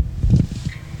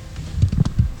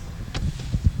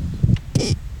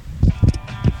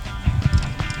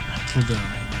 I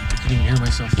couldn't even hear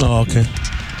myself. Oh, okay.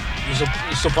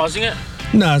 You still pausing it?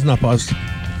 No, it's not paused.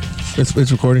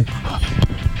 It's recording.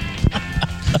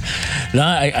 No,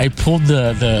 I pulled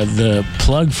the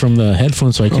plug from the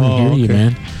headphones so I couldn't hear you,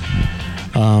 man.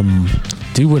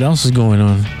 Dude, what else is going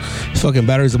on? Fucking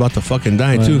battery's about to fucking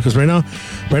die too. Because right now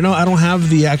I don't have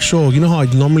the actual. You know how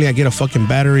normally I get a fucking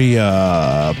battery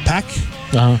pack.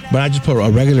 But I just put a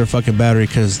regular fucking battery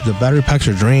because the battery packs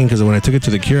are drained. Because when I took it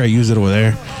to the Cure, I used it over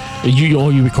there.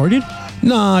 You recorded?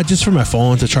 Nah, just for my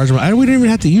phone to charge my. We didn't even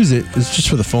have to use it. It's just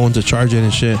for the phone to charge it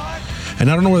and shit. And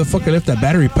I don't know where the fuck I left that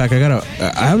battery pack. I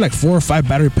have like 4 or 5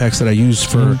 battery packs that I use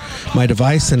for my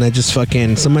device, and I just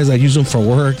fucking sometimes I use them for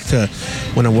work.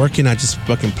 When I'm working, I just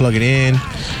fucking plug it in.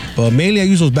 But mainly I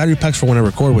use those battery packs for when I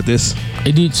record with this.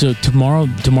 Hey, dude, so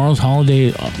tomorrow's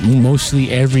holiday, mostly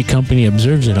every company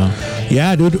observes it, huh?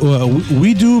 Yeah, dude,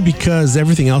 we do because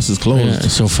everything else is closed. Yeah,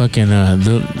 so fucking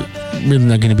really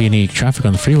not gonna be any traffic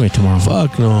on the freeway tomorrow.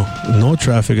 Fuck no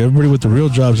traffic. Everybody with the real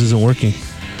jobs isn't working.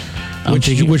 Which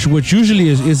usually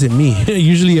isn't me.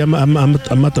 Usually I'm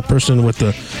not the person with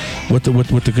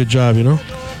the good job, I'm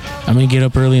gonna get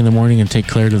up early in the morning and take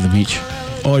Claire to the beach.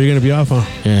 Oh, you're gonna be off, huh?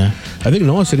 Yeah. I think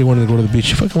Noah said he wanted to go to the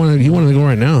beach. He wanted to go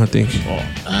right now, I think.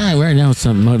 Right now it's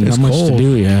not much cold. to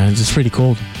do. Yeah, it's just pretty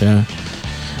cold. Yeah.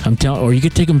 I'm telling. Or you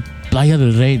could take him Playa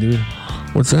del Rey, dude.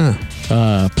 What's that?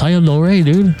 Playa del Rey,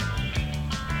 dude.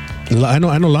 I know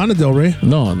Lana Del Rey.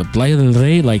 No, the Playa del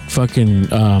Rey, like fucking.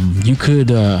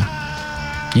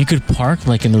 You could park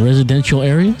like in the residential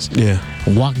areas. Yeah.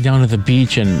 Walk down to the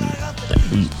beach and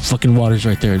fucking water's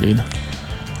right there, dude.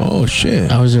 Oh shit!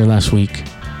 I was there last week.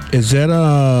 Is that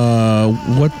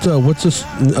what's this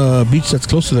beach that's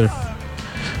close to there?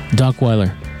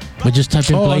 Dockweiler. But just type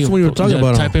in Playa. That's what you were talking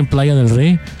about. Type in Playa del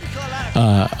Rey.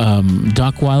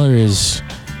 Dockweiler is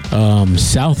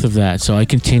south of that, so I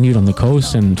continued on the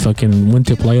coast and fucking went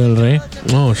to Playa del Rey.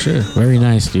 Oh shit! Very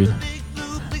nice, dude.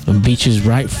 The beach is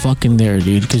right fucking there,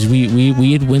 dude. Because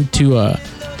we had went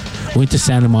to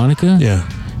Santa Monica. Yeah.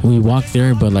 And we walked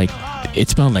there, but like it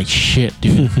smelled like shit,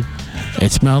 dude.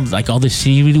 It smelled like all the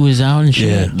seaweed was out and shit.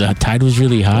 Yeah. The tide was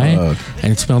really high,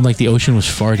 and it smelled like the ocean was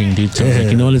farting, dude. So I was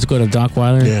like, let's go to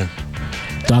Dockweiler. Yeah.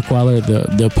 Dockweiler,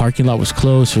 the parking lot was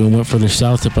closed, so we went further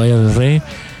south to Playa del Rey.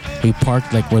 We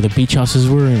parked like where the beach houses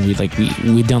were, and we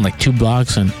went down like 2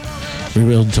 blocks, and we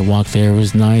were able to walk there. It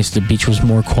was nice. The beach was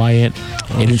more quiet.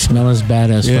 It didn't smell as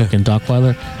bad as fucking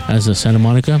Dockweiler as the Santa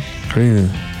Monica. Crazy.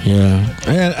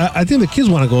 Yeah. I think the kids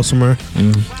want to go somewhere.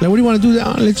 Like, what do you want to do?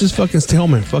 Let's just fucking stay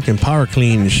home and fucking power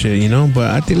clean and shit,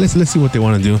 But I think let's see what they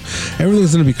want to do.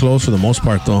 Everything's gonna be closed for the most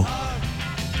part, though.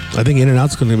 I think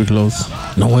In-N-Out's gonna be closed.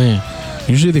 No way.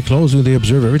 Usually they close, dude. They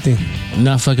observe everything.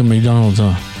 Not fucking McDonald's,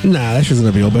 huh? Nah, that shit's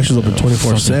gonna be open. That shit's open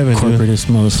 24/7, dude. Corporatist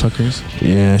motherfuckers.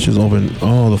 Yeah, that shit's open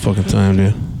all the fucking time,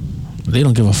 dude. They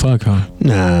don't give a fuck, huh?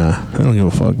 Nah, I don't give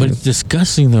a fuck. But dude. it's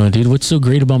disgusting, though, dude. What's so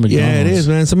great about McDonald's? Yeah, it is,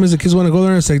 man. Sometimes the kids want to go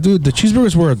there and it's like, dude, the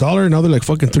cheeseburgers were $1. Now they're like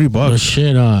fucking $3. No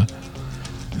shit,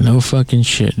 no fucking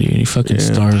shit, dude. You fucking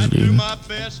stars, dude.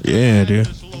 Yeah, dude.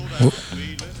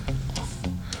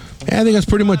 Yeah, I think that's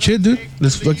pretty much it, dude.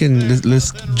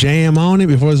 Let's jam on it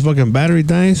before this fucking battery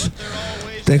dies.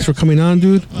 Thanks for coming on,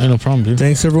 dude. Yeah, no problem, dude.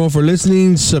 Thanks everyone for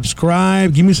listening.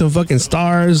 Subscribe. Give me some fucking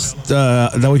stars.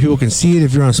 That way people can see it.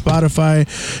 If you're on Spotify,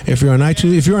 if you're on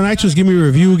iTunes, give me a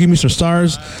review. Give me some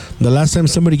stars. The last time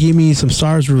somebody gave me some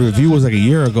stars for review was like a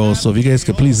year ago. So if you guys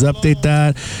could please update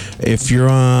that. If you're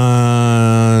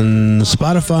on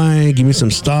Spotify, give me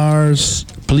some stars,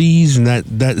 please. And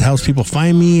that helps people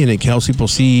find me, and it helps people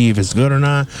see if it's good or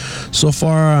not. So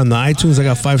far on the iTunes, I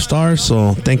got 5 stars.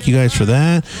 So thank you guys for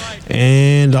that.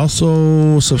 And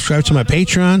also subscribe to my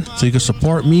Patreon so you can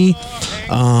support me.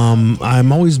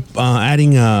 I'm always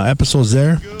adding episodes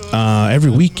there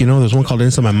every week. You know, there's one called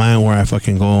Inside My Mind where I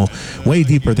fucking go way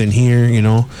deeper than here, you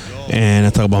know, and I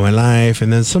talk about my life.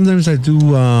 And then sometimes I do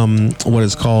what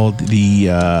is called the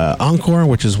encore,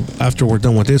 which is after we're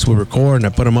done with this, we record and I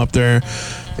put them up there.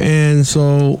 And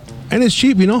so, and it's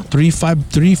cheap, you know, $5,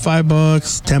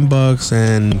 $10,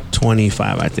 and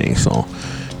 25, I think. So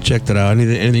check that out.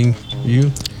 Anything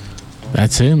you?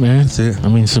 That's it, man. That's it. I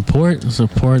mean, support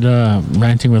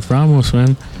Ranting with Ramos,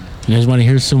 man. You guys want to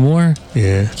hear some more?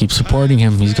 Yeah. Keep supporting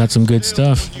him. He's got some good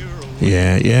stuff.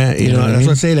 Yeah. You know, that's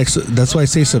what I say. Like, that's why I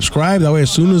say subscribe. That way, as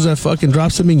soon as I fucking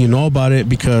drop something, you know about it.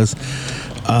 Because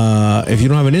if you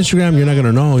don't have an Instagram, you're not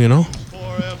gonna know. You know.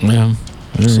 Yeah.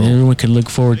 So, everyone can look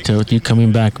forward to you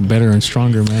coming back better and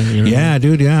stronger, man. You know yeah,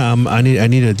 dude. Yeah, I need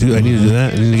to do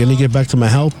that. I'm gonna get back to my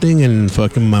health thing and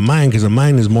fucking my mind, because the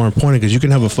mind is more important. Because you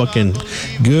can have a fucking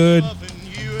good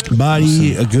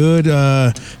body, a good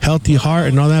healthy heart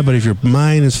and all that, but if your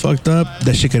mind is fucked up,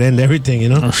 that shit could end everything, you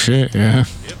know. Oh shit, yeah.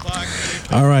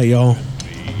 All right, y'all.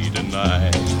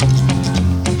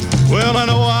 Well, I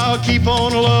know I'll keep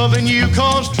on loving you,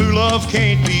 'cause true love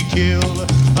can't be killed.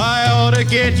 I ought to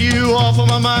get you off of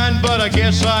my mind, but I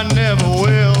guess I never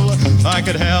will. I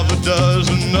could have a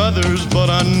dozen others, but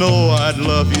I know I'd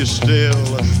love you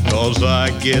still, 'cause I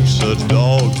get so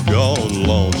doggone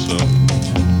lonesome